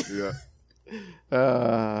it. Yeah.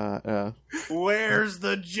 Where's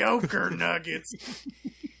the Joker nuggets?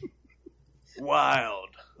 Wild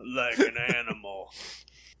like an animal.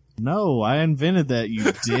 No, I invented that, you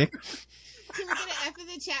dick. Can we get an F in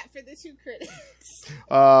the chat for the two critics?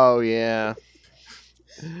 Oh, yeah.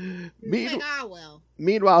 He's like, well.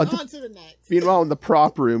 Meanwhile, On to the next. Meanwhile, in the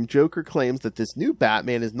prop room, Joker claims that this new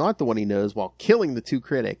Batman is not the one he knows while killing the two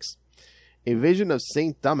critics. A vision of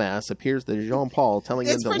Saint Dumbass appears to Jean-Paul, telling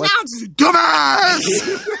him to Dumbass!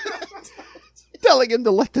 telling him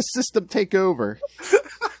to let the system take over.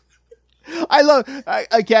 I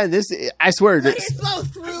swear Let it flow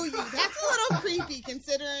through you. That's a little creepy,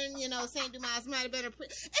 considering, Saint Dumas might have been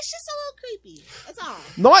it's just a little creepy. That's all.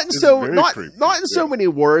 Not in so many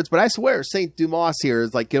words, but I swear Saint Dumas here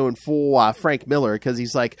is like going full Frank Miller, because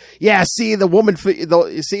he's like, yeah, see, the woman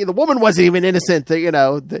wasn't even innocent.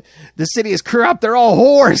 The city is corrupt. They're all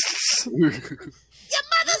whores. Your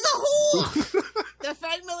mother's a whore. The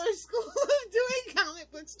Frank Miller School of doing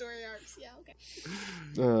comic book story arcs. Yeah,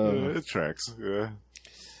 okay. It tracks. Yeah.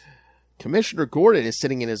 Commissioner Gordon is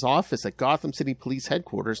sitting in his office at Gotham City Police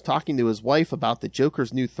Headquarters talking to his wife about the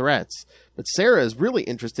Joker's new threats. But Sarah is really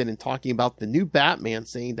interested in talking about the new Batman,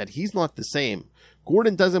 saying that he's not the same.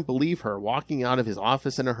 Gordon doesn't believe her, walking out of his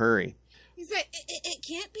office in a hurry. He's like, it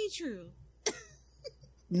can't be true.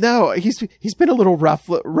 No, he's been a little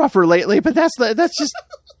rougher lately, but that's just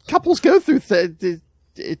couples go through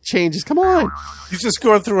it changes. Come on, he's just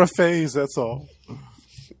going through a phase. That's all.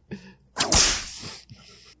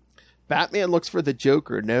 Batman looks for the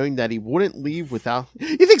Joker, knowing that he wouldn't leave without.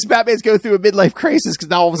 He thinks Batman's going through a midlife crisis because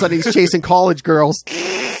now all of a sudden he's chasing college girls. Got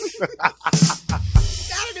a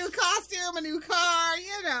new costume, a new car,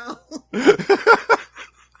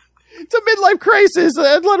 It's a midlife crisis.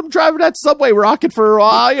 Let him drive that subway rocket for a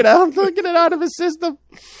while, get it out of his system.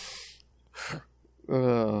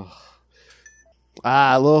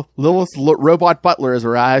 Lilith's robot butler has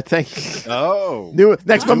arrived. Thank you. Oh.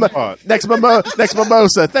 Next mimosa.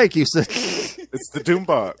 Thank you, sis. It's the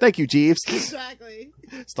Doombot. Thank you, Jeeves. Exactly.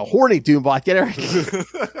 It's the horny Doombot. Get it.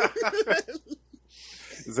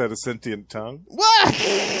 Is that a sentient tongue? What?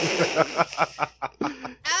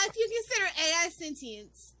 If you consider AI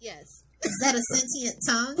sentience, yes. Is that a sentient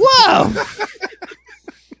tongue? Whoa!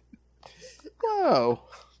 Whoa.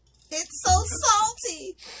 It's so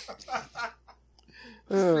salty.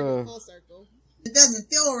 Full circle. It doesn't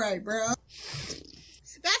feel right, bro.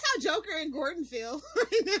 That's how Joker and Gordon feel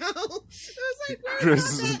right now. It was like,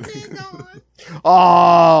 where's my Batman going?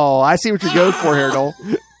 Oh, I see what you're going for here, Noel.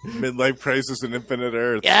 Midlife Crisis and Infinite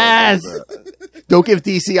Earth. Yes! Don't give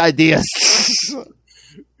DC ideas.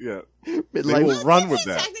 Yeah. Midlife. They will run with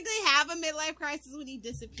that. Technically have a midlife crisis when he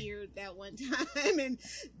disappeared that one time and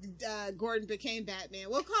Gordon became Batman.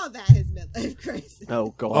 We'll call that his midlife crisis.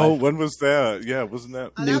 Oh, God. Oh, when was that? Yeah, wasn't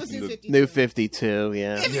that? Oh, that was New 52. New 52,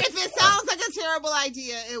 yeah. If it sounds like a terrible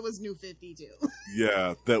idea, it was New 52.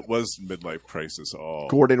 Yeah, that was midlife crisis. Oh,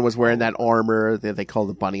 Gordon was wearing that armor that they call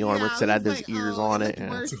the bunny armor because it had those like, ears on it.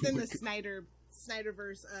 Worse than the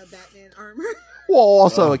Snyderverse Batman armor. Well,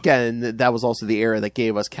 also, again, that was also the era that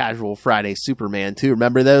gave us Casual Friday Superman, too.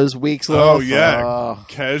 Remember those weeks? Oh, yeah.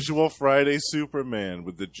 Casual Friday Superman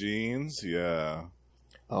with the jeans. Yeah.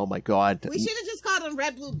 Oh, my God. We should have just called him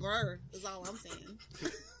Red Blue Blur, is all I'm saying.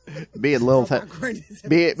 Me and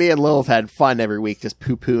Lilith had fun every week just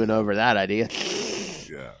poo-pooing over that idea.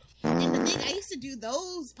 Yeah. And the thing, I used to do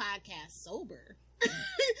those podcasts sober.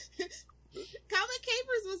 Comic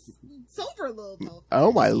Capers was sober a little though.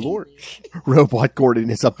 Oh my lord. Robot Gordon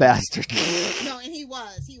is a bastard. No, and he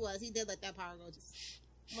was. He did let that power go. Just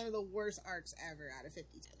one of the worst arcs ever out of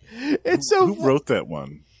 52. It's so Who wrote that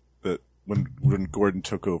one? That when Gordon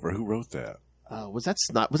took over, who wrote that? Was that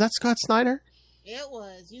Scott Snyder? It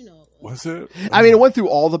was, it was. Was it? I mean, it went through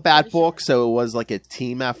all the bad books, so it was like a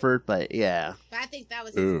team effort, but yeah. But I think that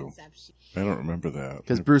was his conception. I don't remember that.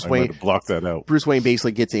 Because Bruce Wayne blocked that out. Bruce Wayne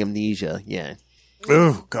basically gets amnesia, yeah.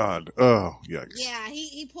 Oh God! Oh yikes! Yeah,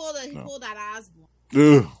 he pulled out Osborn.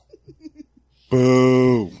 Ugh.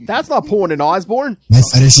 Boo! That's not pulling an Osborn. My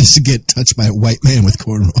fetish is to get touched by a white man with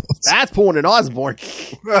cornrows. That's pulling an Osborn.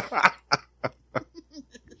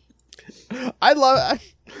 I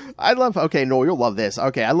love. Okay, Noel, you'll love this.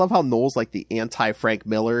 Okay, I love how Noel's like the anti-Frank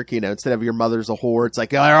Miller. Instead of your mother's a whore, it's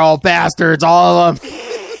like, oh, they're all bastards, all of them. Your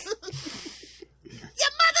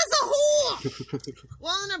mother's a whore.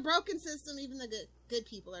 Well, in a broken system, even the good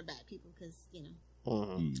people are bad people because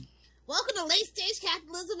Welcome to late-stage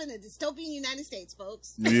capitalism in a dystopian United States,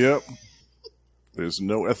 folks. Yep. There's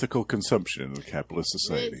no ethical consumption in a capitalist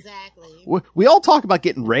society. Exactly. We all talk about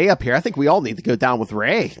getting Ray up here. I think we all need to go down with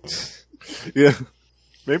Ray. Yeah.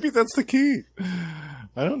 Maybe that's the key.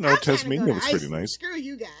 I don't know. I'm trying to Tasmania go to looks pretty Iceland. nice. Screw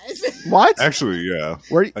you guys. What? Actually, yeah.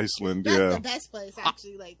 Where? Iceland, That's yeah. the best place,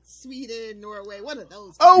 actually. Like Sweden, Norway, one of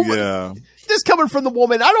those. Oh, Yeah. this coming from the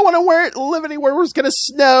woman. I don't want to live anywhere where it's going to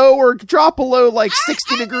snow or drop below like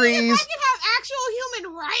 60 degrees. Mean, if I can have actual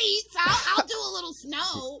human rights, I'll do a little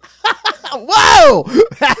snow. Whoa!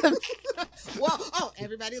 Well, oh,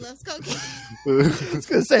 everybody loves cocaine. I was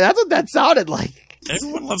going to say, that's what that sounded like.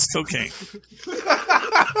 Everyone loves cocaine.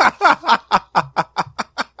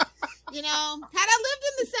 You know, had I lived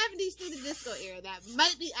in the 70s through the disco era, that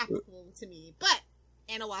might be applicable to me. But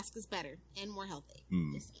ayahuasca's better and more healthy.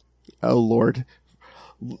 Oh, Lord.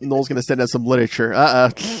 Noel's going to send us some literature.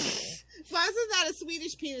 As long as it's not a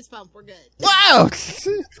Swedish penis pump, we're good. Wow!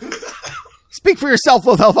 Speak for yourself,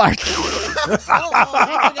 Lil Hellfire. Look at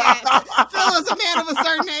that. Phil is a man of a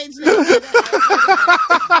certain age now.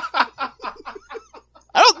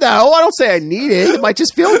 I don't know. I don't say I need it. It might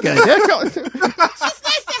just feel good. It's just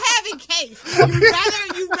nice to have in case. You'd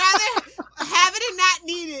rather have it and not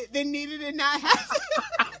need it than need it and not have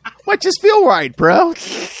it. Might just feel right, bro.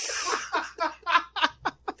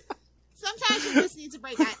 Sometimes you just need to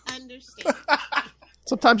break. I understand.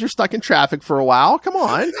 Sometimes you're stuck in traffic for a while. Come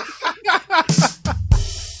on.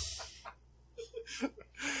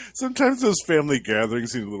 Sometimes those family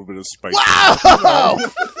gatherings need a little bit of spice. Wow!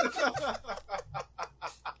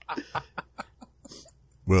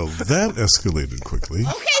 Well, that escalated quickly.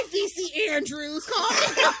 Okay, VC Andrews, calm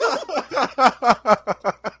down.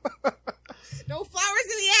 No flowers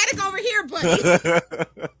in the attic over here, buddy.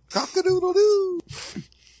 Cock-a-doodle-doo.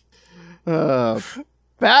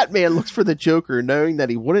 Batman looks for the Joker, knowing that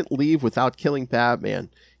he wouldn't leave without killing Batman.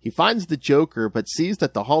 He finds the Joker, but sees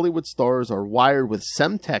that the Hollywood stars are wired with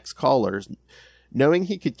Semtex collars, knowing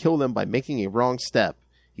he could kill them by making a wrong step.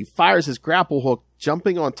 He fires his grapple hook,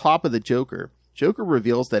 jumping on top of the Joker. Joker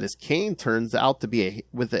reveals that his cane turns out to be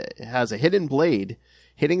has a hidden blade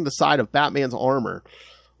hitting the side of Batman's armor.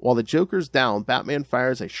 While the Joker's down, Batman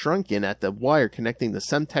fires a shrunken at the wire connecting the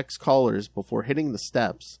Semtex collars before hitting the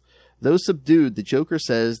steps. Though subdued, the Joker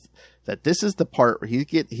says that this is the part where he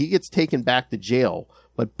gets taken back to jail.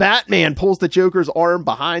 But Batman pulls the Joker's arm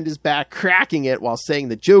behind his back, cracking it while saying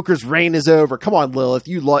the Joker's reign is over. Come on, Lilith,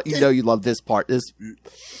 you know you love this part. Oh,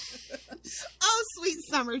 sweet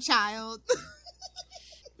summer child.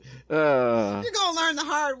 You're You're gonna learn the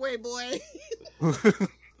hard way, boy.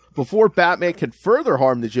 Before Batman can further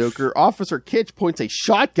harm the Joker, Officer Kitsch points a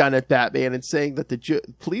shotgun at Batman and saying that the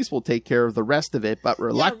police will take care of the rest of it, but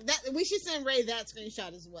We should send Ray that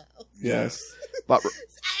screenshot as well. Yes. But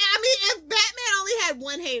I mean, if Batman only had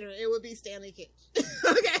one hater, it would be Stanley Kitsch.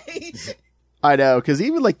 Okay. I know, because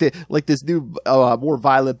even like this new more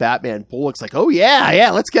violent Batman, Bullock's like, oh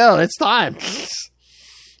yeah, let's go, it's time.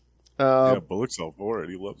 Yeah, Bullock's all for it.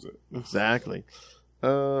 He loves it. Exactly.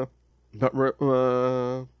 The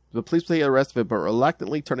police take the rest of it, but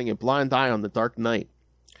reluctantly turning a blind eye on the Dark Knight.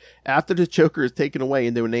 After the Joker is taken away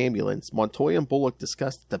into an ambulance, Montoya and Bullock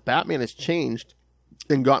discuss that the Batman has changed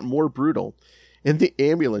and gotten more brutal. In the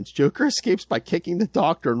ambulance, Joker escapes by kicking the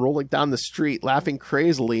doctor and rolling down the street, laughing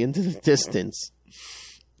crazily into the distance.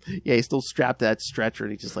 Yeah, he's still strapped to that stretcher,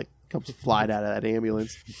 and he just comes flying out of that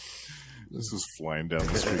ambulance. This is flying down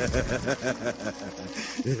the street.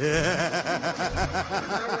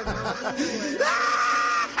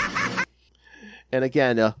 And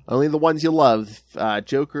again, only the ones you love.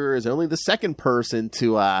 Joker is only the second person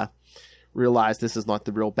to realize this is not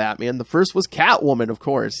the real Batman. The first was Catwoman, of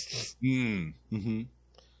course. Mm-hmm.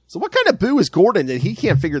 So what kind of boo is Gordon that he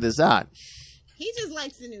can't figure this out? He just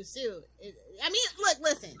likes the new suit. I mean, look,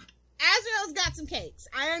 listen. Azrael's got some cakes.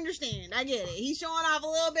 I understand. I get it. He's showing off a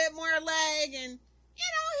little bit more leg, and,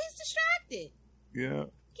 he's distracted. Yeah.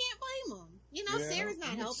 Can't blame him. Yeah, Sarah's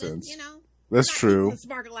not helping, That's That's true.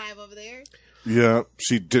 Spark alive over there. Yeah,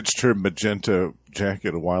 she ditched her magenta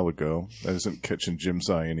jacket a while ago. That isn't catching Jim's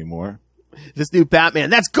eye anymore. This new Batman,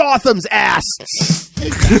 that's Gotham's ass!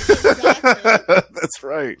 Exactly. That's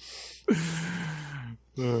right.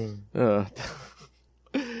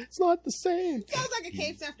 It's not the same. Sounds like a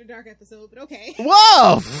Capes After Dark episode, but okay.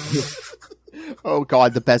 Whoa! Oh,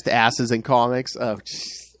 God, the best asses in comics. Oh,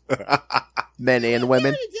 jeez. Men and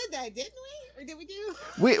women. We already did that, didn't we? Or did we do?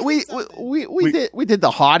 We did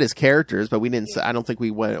the hottest characters, but we didn't. Yeah. I don't think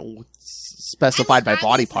we went specified by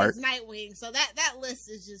body part. Nightwing, so that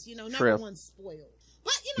list is just number True. one spoiled.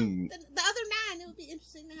 But the other 9, it would be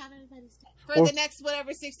interesting to have everybody's for the next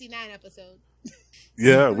 69 episode.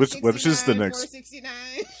 Yeah, which is the next 469.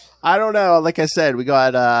 I don't know. Like I said, we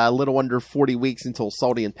got a little under 40 weeks until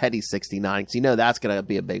Salty and Petty 69. So that's gonna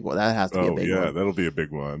be a big one. That has to be a big one. Yeah, that'll be a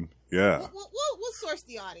big one. Yeah. We'll source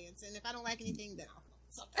the audience, and if I don't like anything, then I'll.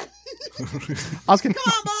 something. I was gonna,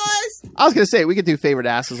 Come on, boys. I was gonna say we could do favorite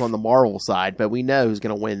asses on the Marvel side, but we know who's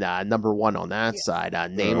gonna win number one on that side.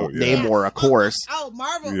 Namor, of course.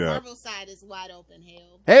 Marvel side is wide open.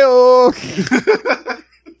 Hey-o!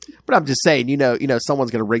 But I'm just saying, you know,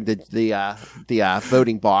 someone's gonna rig the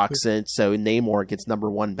voting box, and so Namor gets number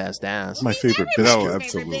one best ass. My favorite biscuit. Oh,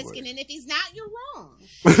 absolutely. And if he's not, you're wrong.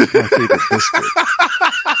 My favorite biscuit.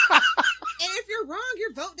 And if you're wrong,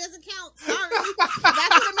 your vote doesn't count. Sorry. That's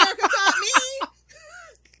what America taught me.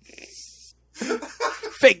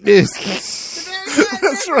 Fake news.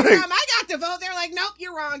 That's right. Time I got to vote, they're like, nope,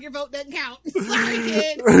 you're wrong. Your vote doesn't count. Sorry,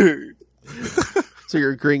 kid. So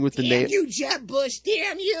you're agreeing with the name? Damn you, Jeb Bush.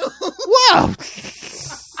 Damn you. Whoa.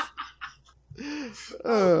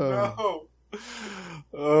 Oh, no.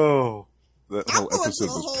 Oh. That whole episode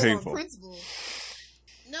was painful.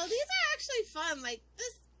 No, these are actually fun. Like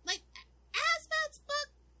this, like Asbat's book,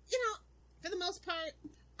 you know, for the most part,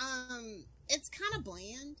 it's kind of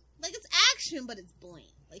bland. Like it's action, but it's bland.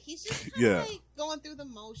 Like he's just kind of like going through the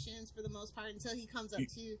motions for the most part until he comes up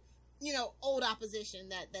to, you know, old opposition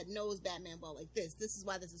that knows Batman well. Like this is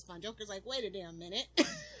why this is fun. Joker's like, wait a damn minute.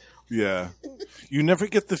 Yeah. You never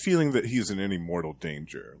get the feeling that he's in any mortal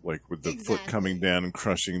danger, like with the foot coming down and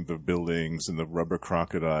crushing the buildings and the rubber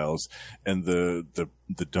crocodiles and the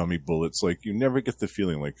dummy bullets. Like, you never get the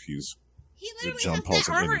feeling like he literally has that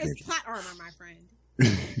armor is plot armor, my friend.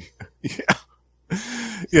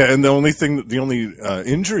 Yeah, and the only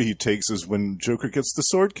injury he takes is when Joker gets the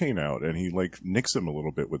sword cane out and he, like, nicks him a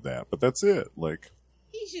little bit with that. But that's it. Like,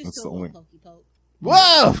 he's used to a little pokey poke.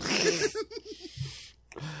 Whoa!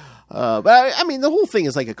 But I mean, the whole thing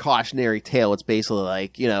is like a cautionary tale. It's basically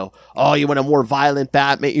like, you know, oh, you want a more violent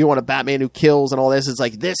Batman, you want a Batman who kills and all this. It's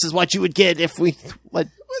like, this is what you would get if we... Well,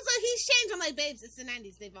 so he's changed. I'm like, babes, it's the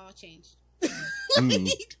 90s. They've all changed.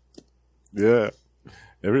 Yeah.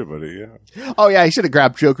 Everybody, yeah. Oh, yeah, he should have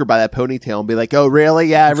grabbed Joker by that ponytail and be like, oh, really?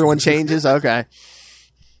 Yeah, everyone changes? Okay.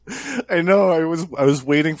 I know. I was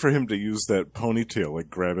waiting for him to use that ponytail, like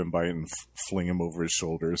grab him by it and fling him over his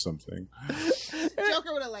shoulder or something.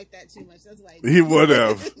 Joker would have liked that too much. That's why he would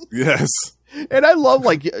have. Yes. And I love,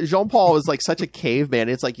 like, Jean-Paul is like such a caveman.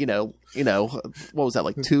 It's like, you know, what was that,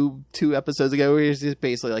 like two episodes ago? Where he's just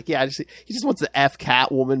basically like, yeah, he just wants the F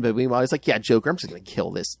Catwoman, but meanwhile he's like, yeah, Joker, I'm just gonna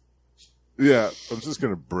kill this. Yeah, I'm just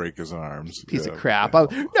gonna break his arms. Piece of crap.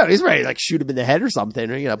 Yeah. No, he's ready to like shoot him in the head or something,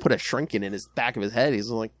 or, you know, put a shrinking in his back of his head. He's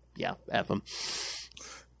like, yeah, F him.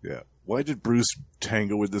 Yeah. Why did Bruce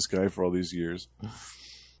tango with this guy for all these years? I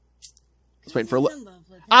was waiting for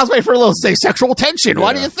a little sexual tension. Yeah.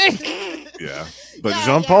 Why do you think? Yeah, but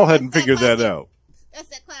Jean-Paul hadn't figured that out. That's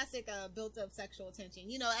that classic built-up sexual tension,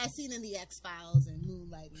 you know, as seen in the X-Files and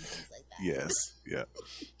Moonlight and things like that. Yes, yeah.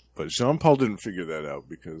 But Jean-Paul didn't figure that out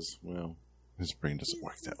because, well, his brain doesn't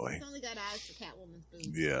work that way. He's only got eyes for Catwoman's boobs.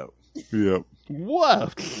 Yeah. Yep. Whoa.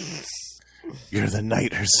 You're the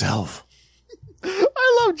Knight herself.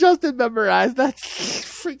 I love Justin memorized that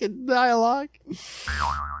freaking dialogue.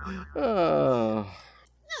 No,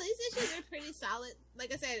 these issues are pretty solid.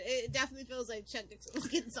 Like I said, it definitely feels like Chuck Dixon was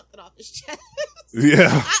getting something off his chest. Yeah.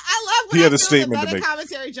 I love when he had I a statement the to make.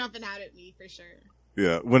 commentary jumping out at me, for sure.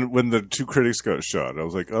 Yeah, when the two critics got shot, I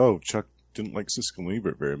was like, oh, Chuck didn't like Siskel and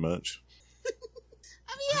Ebert very much.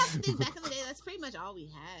 I mean, you have to think back in the day, that's pretty much all we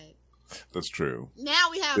had. That's true. Now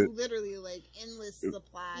we have literally like endless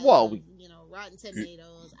supply. Well, of, you know, Rotten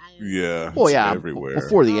Tomatoes. Yeah. Well, yeah. Everywhere.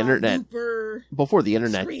 Before the internet. Looper, before the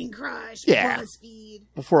internet. Screen Crush. Yeah. BuzzFeed.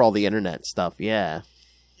 Before all the internet stuff. Yeah.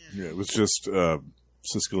 Yeah. It was just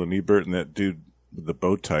Siskel and Ebert and that dude with the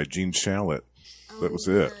bow tie, Gene Shalit. That was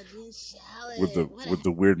it. Gene Shalit. With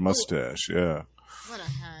the weird mustache. Yeah. What a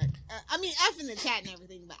hack. I mean, F in the chat and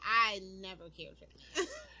everything, but I never cared for that.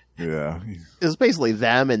 Yeah. It was basically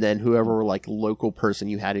them and then whoever, like, local person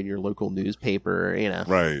you had in your local newspaper, you know.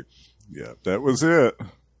 Right. Yeah, that was it.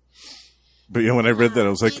 But, yeah, when I read that, I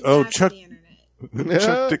was like, oh, Chuck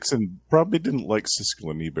Dixon probably didn't like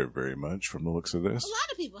Siskel and Ebert very much from the looks of this. A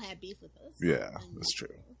lot of people had beef with us. Yeah, that's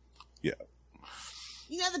true. Yeah.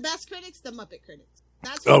 You know the best critics? The Muppet critics.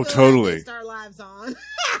 That's what totally. Based our lives on.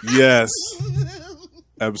 Yes.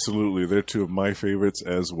 Absolutely. They're two of my favorites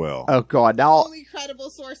as well. Oh, God. Now, only credible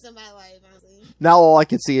source in my life, honestly. Now all I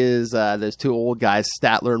can see is those two old guys,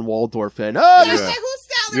 Statler and Waldorf. And, Like, who's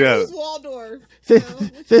Statler? Who's Waldorf?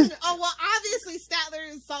 Oh, well, obviously Statler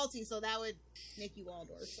is salty, so that would make you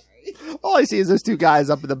Waldorf. Sorry. All I see is those two guys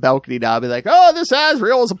up in the balcony now be like, oh, this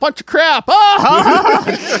Asriel is a bunch of crap. Oh!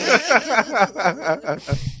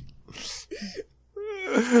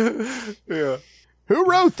 Yeah. Who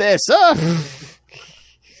wrote this?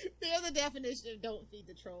 They're the definition of don't feed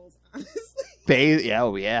the trolls, honestly.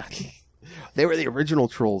 Oh, yeah. They were the original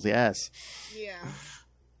trolls, yes. Yeah.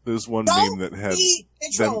 There's one Don't meme that had eat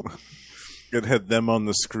the them, troll. it had them on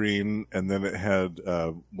the screen, and then it had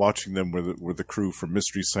watching them were the crew from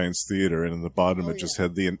Mystery Science Theater, and in the bottom it just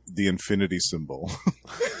had the infinity symbol.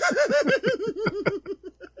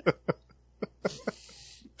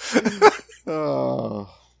 Oh.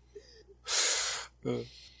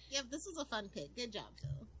 Yep, this was a fun pick. Good job, Phil.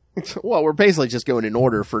 Well, we're basically just going in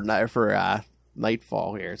order for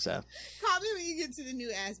Nightfall here, so. Call me when you get to the new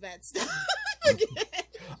Asbat stuff.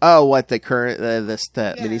 Oh, what, the current, the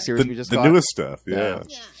miniseries we just the got? newest stuff, yeah.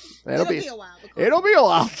 Yeah. It'll be a while. It'll be a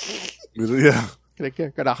while. Yeah.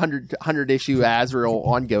 Got a 100 issue Azrael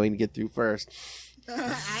ongoing to get through first.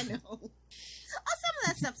 I know. Oh, some of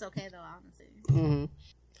that stuff's okay, though, honestly. Mm-hmm.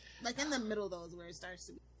 Like, in the middle, though, is where it starts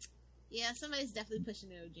to be. Yeah, somebody's definitely pushing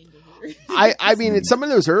their agenda here. I mean, in some of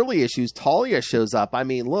those early issues, Talia shows up. I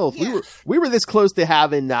mean, Lilith, we were this close to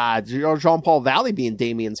having Jean-Paul Valley being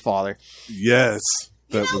Damien's father. Yes.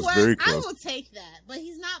 That was very close. I will take that, but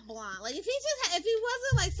he's not blonde. Like if he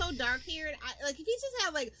wasn't like so dark haired, like if he just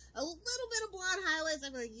had like a little bit of blonde highlights,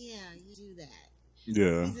 I'd be like, yeah, you do that.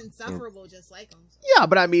 Yeah, he's insufferable, just like him. So. Yeah,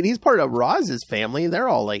 but I mean, he's part of Roz's family. They're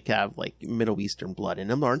all like have like Middle Eastern blood in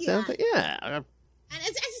them, aren't they? Yeah. And I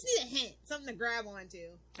just need a hint, something to grab onto.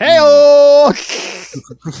 Hey-oh!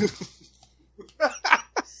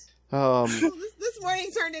 This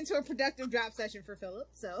morning turned into a productive drop session for Philip.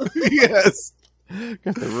 So yes.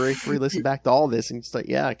 Got to re-listen back to all this and just like,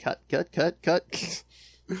 yeah, cut.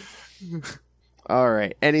 All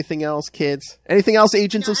right. Anything else, kids? Anything else,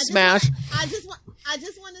 Agents of Smash? I just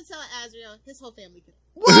want to tell Azrael his whole family can.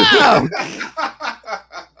 Wow!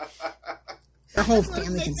 Your whole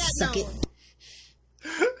family can suck it.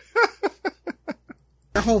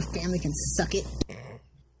 Your whole family can suck it.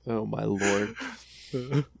 Oh my lord!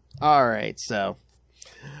 All right, so.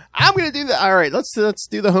 I'm gonna do that. All right, let's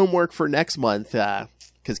do the homework for next month.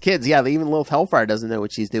 Because kids, yeah, even Lilith Hellfire doesn't know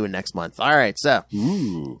what she's doing next month. All right, so.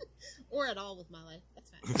 Ooh. Or at all with my life. That's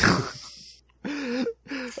fine.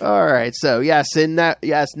 All right, so yes,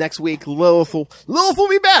 next week Lilith will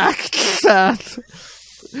be back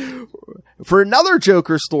for another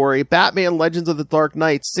Joker story, Batman: Legends of the Dark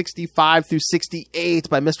Knight 65 through 68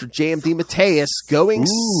 by Mr. J.M. DeMatteis, going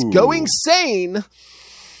sane.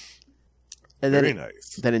 And Very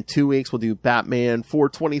nice. Then in 2 weeks, we'll do Batman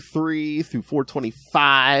 423 through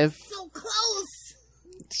 425. So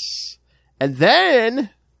close. And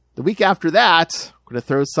then, the week after that, I'm going to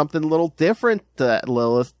throw something a little different,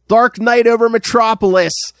 Lilith. Dark Knight over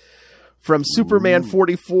Metropolis from Superman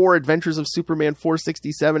 44, Adventures of Superman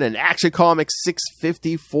 467, and Action Comics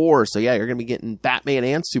 654. So yeah, you're going to be getting Batman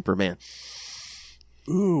and Superman.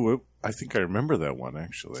 Ooh, I think I remember that one,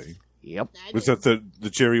 actually. Yep. Was that the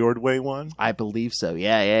Jerry Ordway one? I believe so.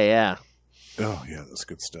 Yeah. Oh, yeah, that's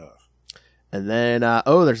good stuff. And then,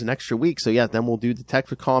 there's an extra week. So yeah, then we'll do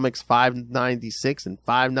Detective Comics 596 and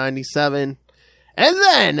 597. And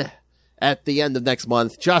then, at the end of next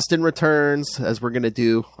month, Justin returns, as we're going to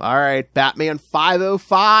do, all right, Batman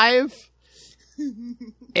 505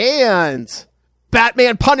 and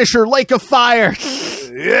Batman Punisher Lake of Fire.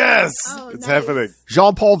 Yes! It's happening.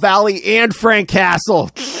 Jean-Paul Valley and Frank Castle.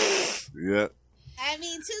 Yeah. I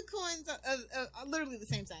mean, two coins are literally the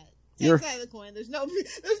same side. Same side of the coin. There's no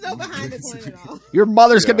behind the coin at all. Your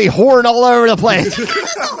mother's going to be whoring all over the place.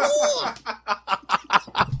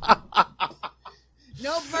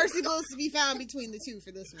 No mercy bullets to be found between the two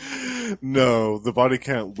for this one. No, the body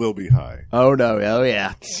count will be high. Oh, no. Oh,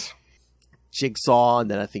 yeah. Jigsaw,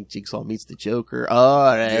 and then I think Jigsaw meets the Joker.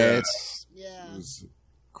 Oh, it's... Yeah. It was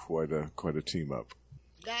quite a team up.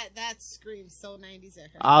 That screams so 90s.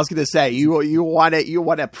 I was gonna say you want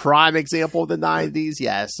a prime example of the 90s,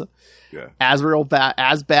 yes. Yeah. Azrael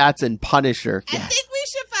Asbats and Punisher. I think we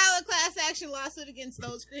should file a class action lawsuit against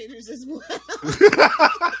those creators as well.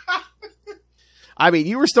 I mean,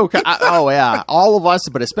 you were still. Oh yeah, all of us,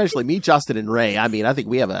 but especially me, Justin, and Ray. I mean, I think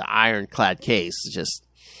we have an ironclad case. Just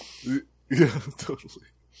yeah, totally.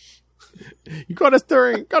 You got us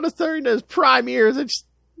during those prime years and just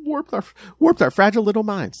warped our fragile little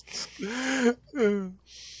minds.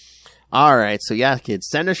 All right, so yeah, kids,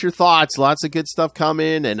 send us your thoughts. Lots of good stuff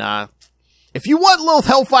coming, and if you want Lilith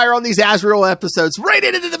Hellfire on these Azrael episodes, write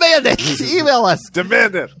it into Demand It. Email us.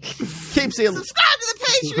 Demand it. Keep seeing. Subscribe to the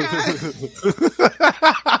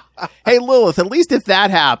Patreon. Hey Lilith, at least if that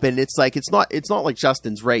happened, it's not like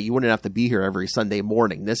Justin's right. You wouldn't have to be here every Sunday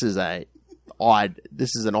morning. This is an odd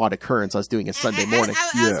occurrence, us doing a Sunday morning.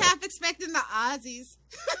 I was half expecting the Aussies.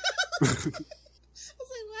 I was like,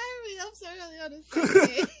 why are we up so early on a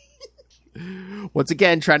Sunday? Once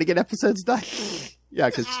again, trying to get episodes done. Yeah,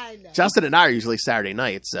 because Justin and I are usually Saturday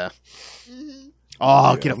nights. So.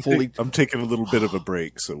 Oh, get a fully. I'm taking a little bit of a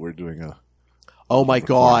break, so we're doing a. Oh my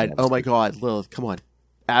god! Oh my god, Lilith, come on.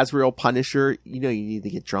 Azrael Punisher, you know you need to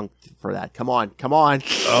get drunk for that. Come on.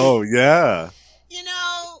 Oh yeah. You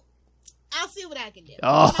know, I'll see what I can do.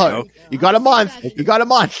 Oh, you got a month.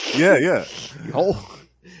 Yeah. Oh,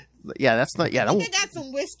 yeah. That's not. Yeah, I think I got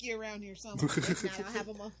some whiskey around here somewhere. I'll have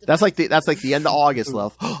a month to that's like the end of August,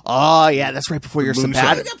 love. Oh yeah, that's right before your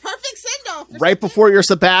sabbatical. The perfect send off. Right before your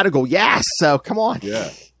sabbatical. Yes. So come on.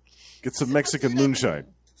 Yeah. Get some Mexican moonshine.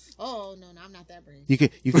 Oh no, I'm not that brave. You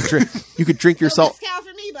could drink yourself. No discount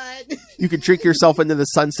for me, bud. You could drink yourself into the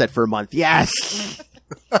sunset for a month. Yes.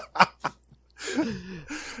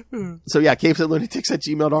 So yeah,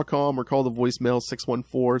 CapesandLunatics@gmail.com or call the voicemail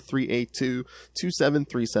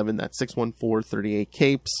 614-382-2737. That's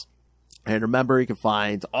 614-38-CAPES. And remember, you can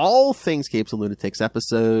find all things Capes and Lunatics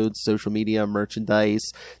episodes, social media,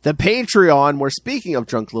 merchandise, the Patreon, where speaking of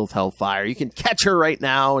Drunk Lilith Hellfire, you can catch her right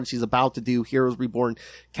now, and she's about to do Heroes Reborn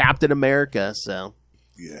Captain America, so.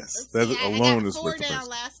 Yes, that alone is I worth got 4 the down price.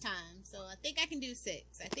 last time, so I think I can do 6.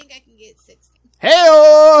 I think I can get 6.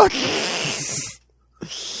 Hey-oh! I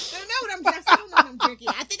still know what I'm drinking.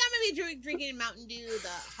 I think I'm going to be drinking Mountain Dew, the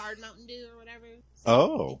hard Mountain Dew or whatever.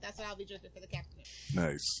 So that's what I'll be drinking for the Captain.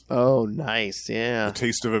 Nice. Oh, nice. Yeah. The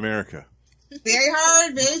taste of America. Very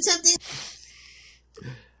hard, very tempting.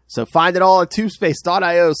 So find it all at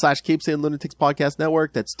tubespace.io/CapesandLunatics Podcast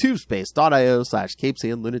Network. That's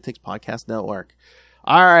tubespace.io/CapesandLunatics Podcast Network.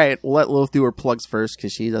 All right. We'll let Lilith do her plugs first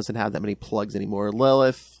because she doesn't have that many plugs anymore.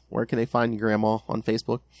 Lilith, where can they find your grandma on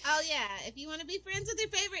Facebook? Oh, yeah. If you want to be friends with your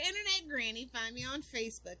favorite internet granny, find me on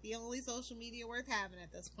Facebook. The only social media worth having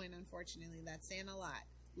at this point, unfortunately. That's saying a lot.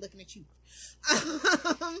 Looking at you. So,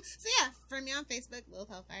 yeah, friend me on Facebook, Lilith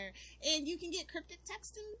Hellfire. And you can get cryptic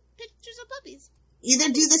text and pictures of puppies. Either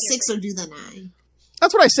do the 6 or do the 9.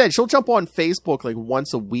 That's what I said. She'll jump on Facebook like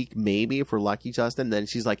once a week, maybe, if we're lucky, Justin. Then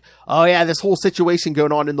she's like, oh, yeah, this whole situation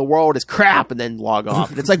going on in the world is crap, and then log off.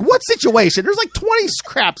 And it's like, what situation? There's like 20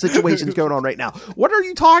 crap situations going on right now. What are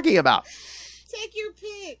you talking about? Take your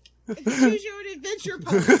pick. Choose your own adventure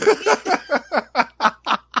post.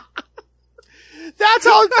 That's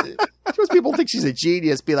how most people think she's a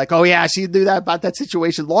genius. Be like, oh, yeah, she knew that about that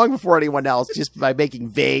situation long before anyone else, just by making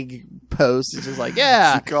vague posts. It's just like,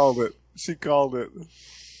 yeah. She called it. No,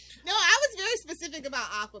 I was very specific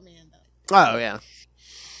about Aquaman, though. Oh, yeah.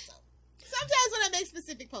 So, sometimes when I make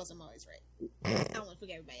specific posts, I'm always right. I don't want to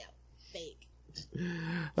freak everybody out. Fake.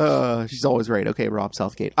 She's always right. Okay, Rob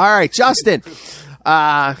Southgate. All right, Justin.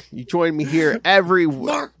 You join me here every...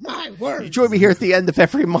 Mark my words. You join me here at the end of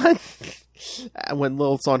every month. When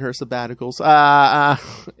Lilith's on her sabbaticals.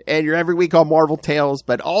 And you're every week on Marvel Tales,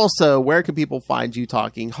 but also, where can people find you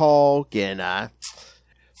talking Hulk? And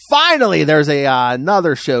finally, there's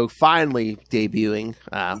another show finally debuting.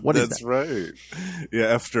 What is that? That's right. Yeah,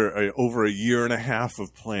 after over a year and a half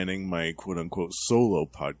of planning my quote-unquote solo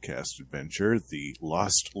podcast adventure, the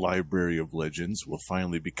Lost Library of Legends will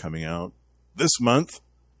finally be coming out this month,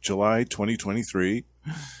 July 2023.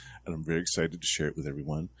 And I'm very excited to share it with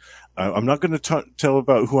everyone. I'm not going to tell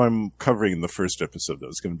about who I'm covering in the first episode, though.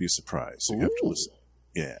 It's going to be a surprise. So you have to listen.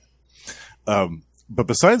 Yeah. But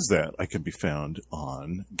besides that, I can be found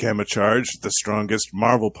on Gamma Charge, the strongest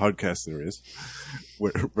Marvel podcast there is,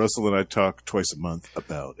 where Russell and I talk twice a month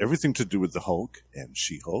about everything to do with the Hulk and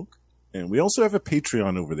She-Hulk. And we also have a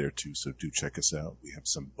Patreon over there, too, so do check us out. We have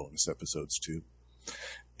some bonus episodes, too.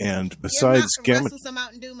 And besides Gamma... Russell some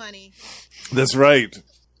Mountain Dew money. That's right.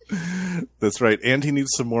 That's right. And he needs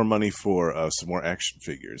some more money for some more action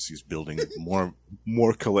figures. He's building more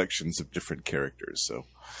collections of different characters. So,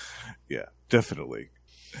 yeah, definitely.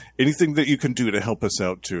 Anything that you can do to help us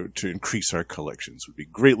out to increase our collections would be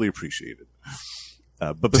greatly appreciated.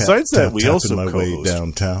 But besides that, we also co-host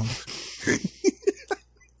downtown.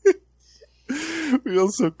 We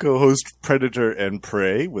also co-host Predator and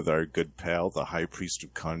Prey with our good pal, the High Priest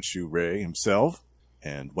of Khonshu, Ray himself.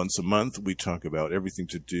 And once a month, we talk about everything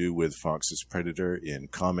to do with Fox's Predator in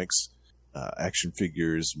comics, action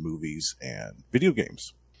figures, movies, and video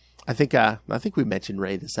games. I think we mentioned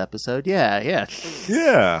Ray this episode. Yeah.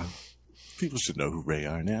 Yeah. People should know who Ray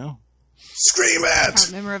are now. Scream at!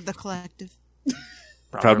 Proud member of the collective.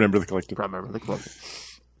 Proud member of the collective. Proud member of the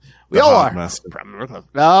collective. We all are. Proud member of the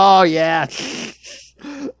collective. Oh, yeah.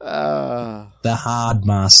 The Hard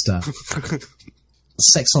Master.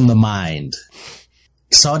 Sex on the mind.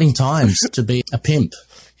 Exciting times to be a pimp.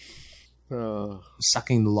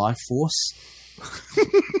 Sucking the life force.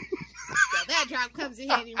 that drop comes in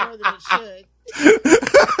handy more than it should.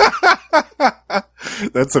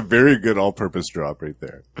 That's a very good all-purpose drop right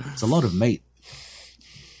there. It's a lot of meat.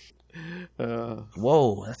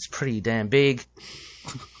 Whoa, that's pretty damn big.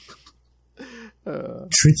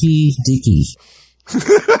 Tricky Dicky.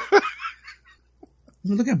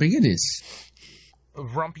 Look how big it is.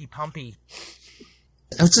 Rumpy pumpy.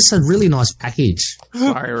 It was just a really nice package.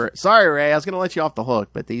 Sorry, Ray. I was going to let you off the hook,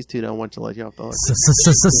 but these two don't want to let you off the hook.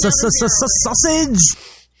 Sausage!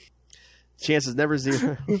 Chances never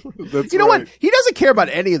zero. That's You know what? He doesn't care about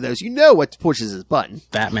any of those. You know what pushes his button.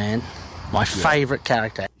 Batman, my favorite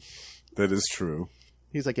character. That is true.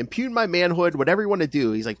 He's like, impugn my manhood, whatever you want to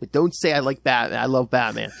do. He's like, but don't say I like Batman. I love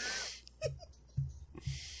Batman.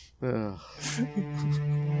 Ugh.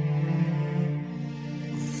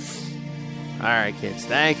 All right, kids.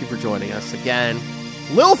 Thank you for joining us again.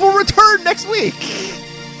 Lilith will return next week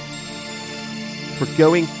for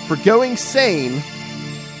going sane.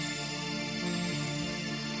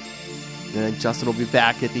 And then Justin will be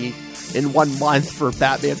back in 1 month for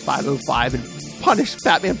Batman 505 and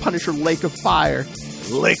Batman Punisher Lake of Fire.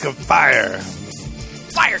 Lake of Fire.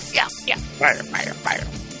 Fire, yeah. Fire.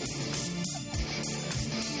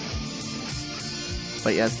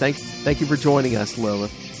 But yes, thank you for joining us,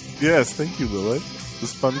 Lilith. Yes, thank you, Lilith. It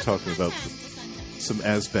was fun talking about some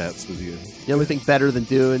Asbats with you. The only thing better than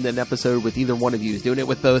doing an episode with either one of you is doing it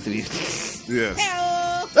with both of you. Yes.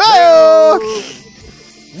 Oh!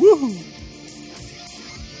 Woohoo!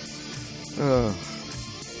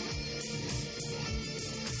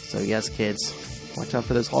 So yes, kids, watch out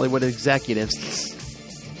for those Hollywood executives.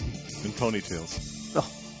 And ponytails.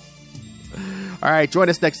 All right, join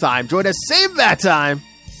us next time. Join us same bat time.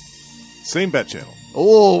 Same Bat Channel.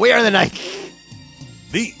 Oh, we are the night.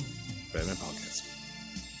 The Batman Podcast.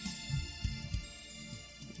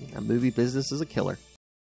 Movie business is a killer.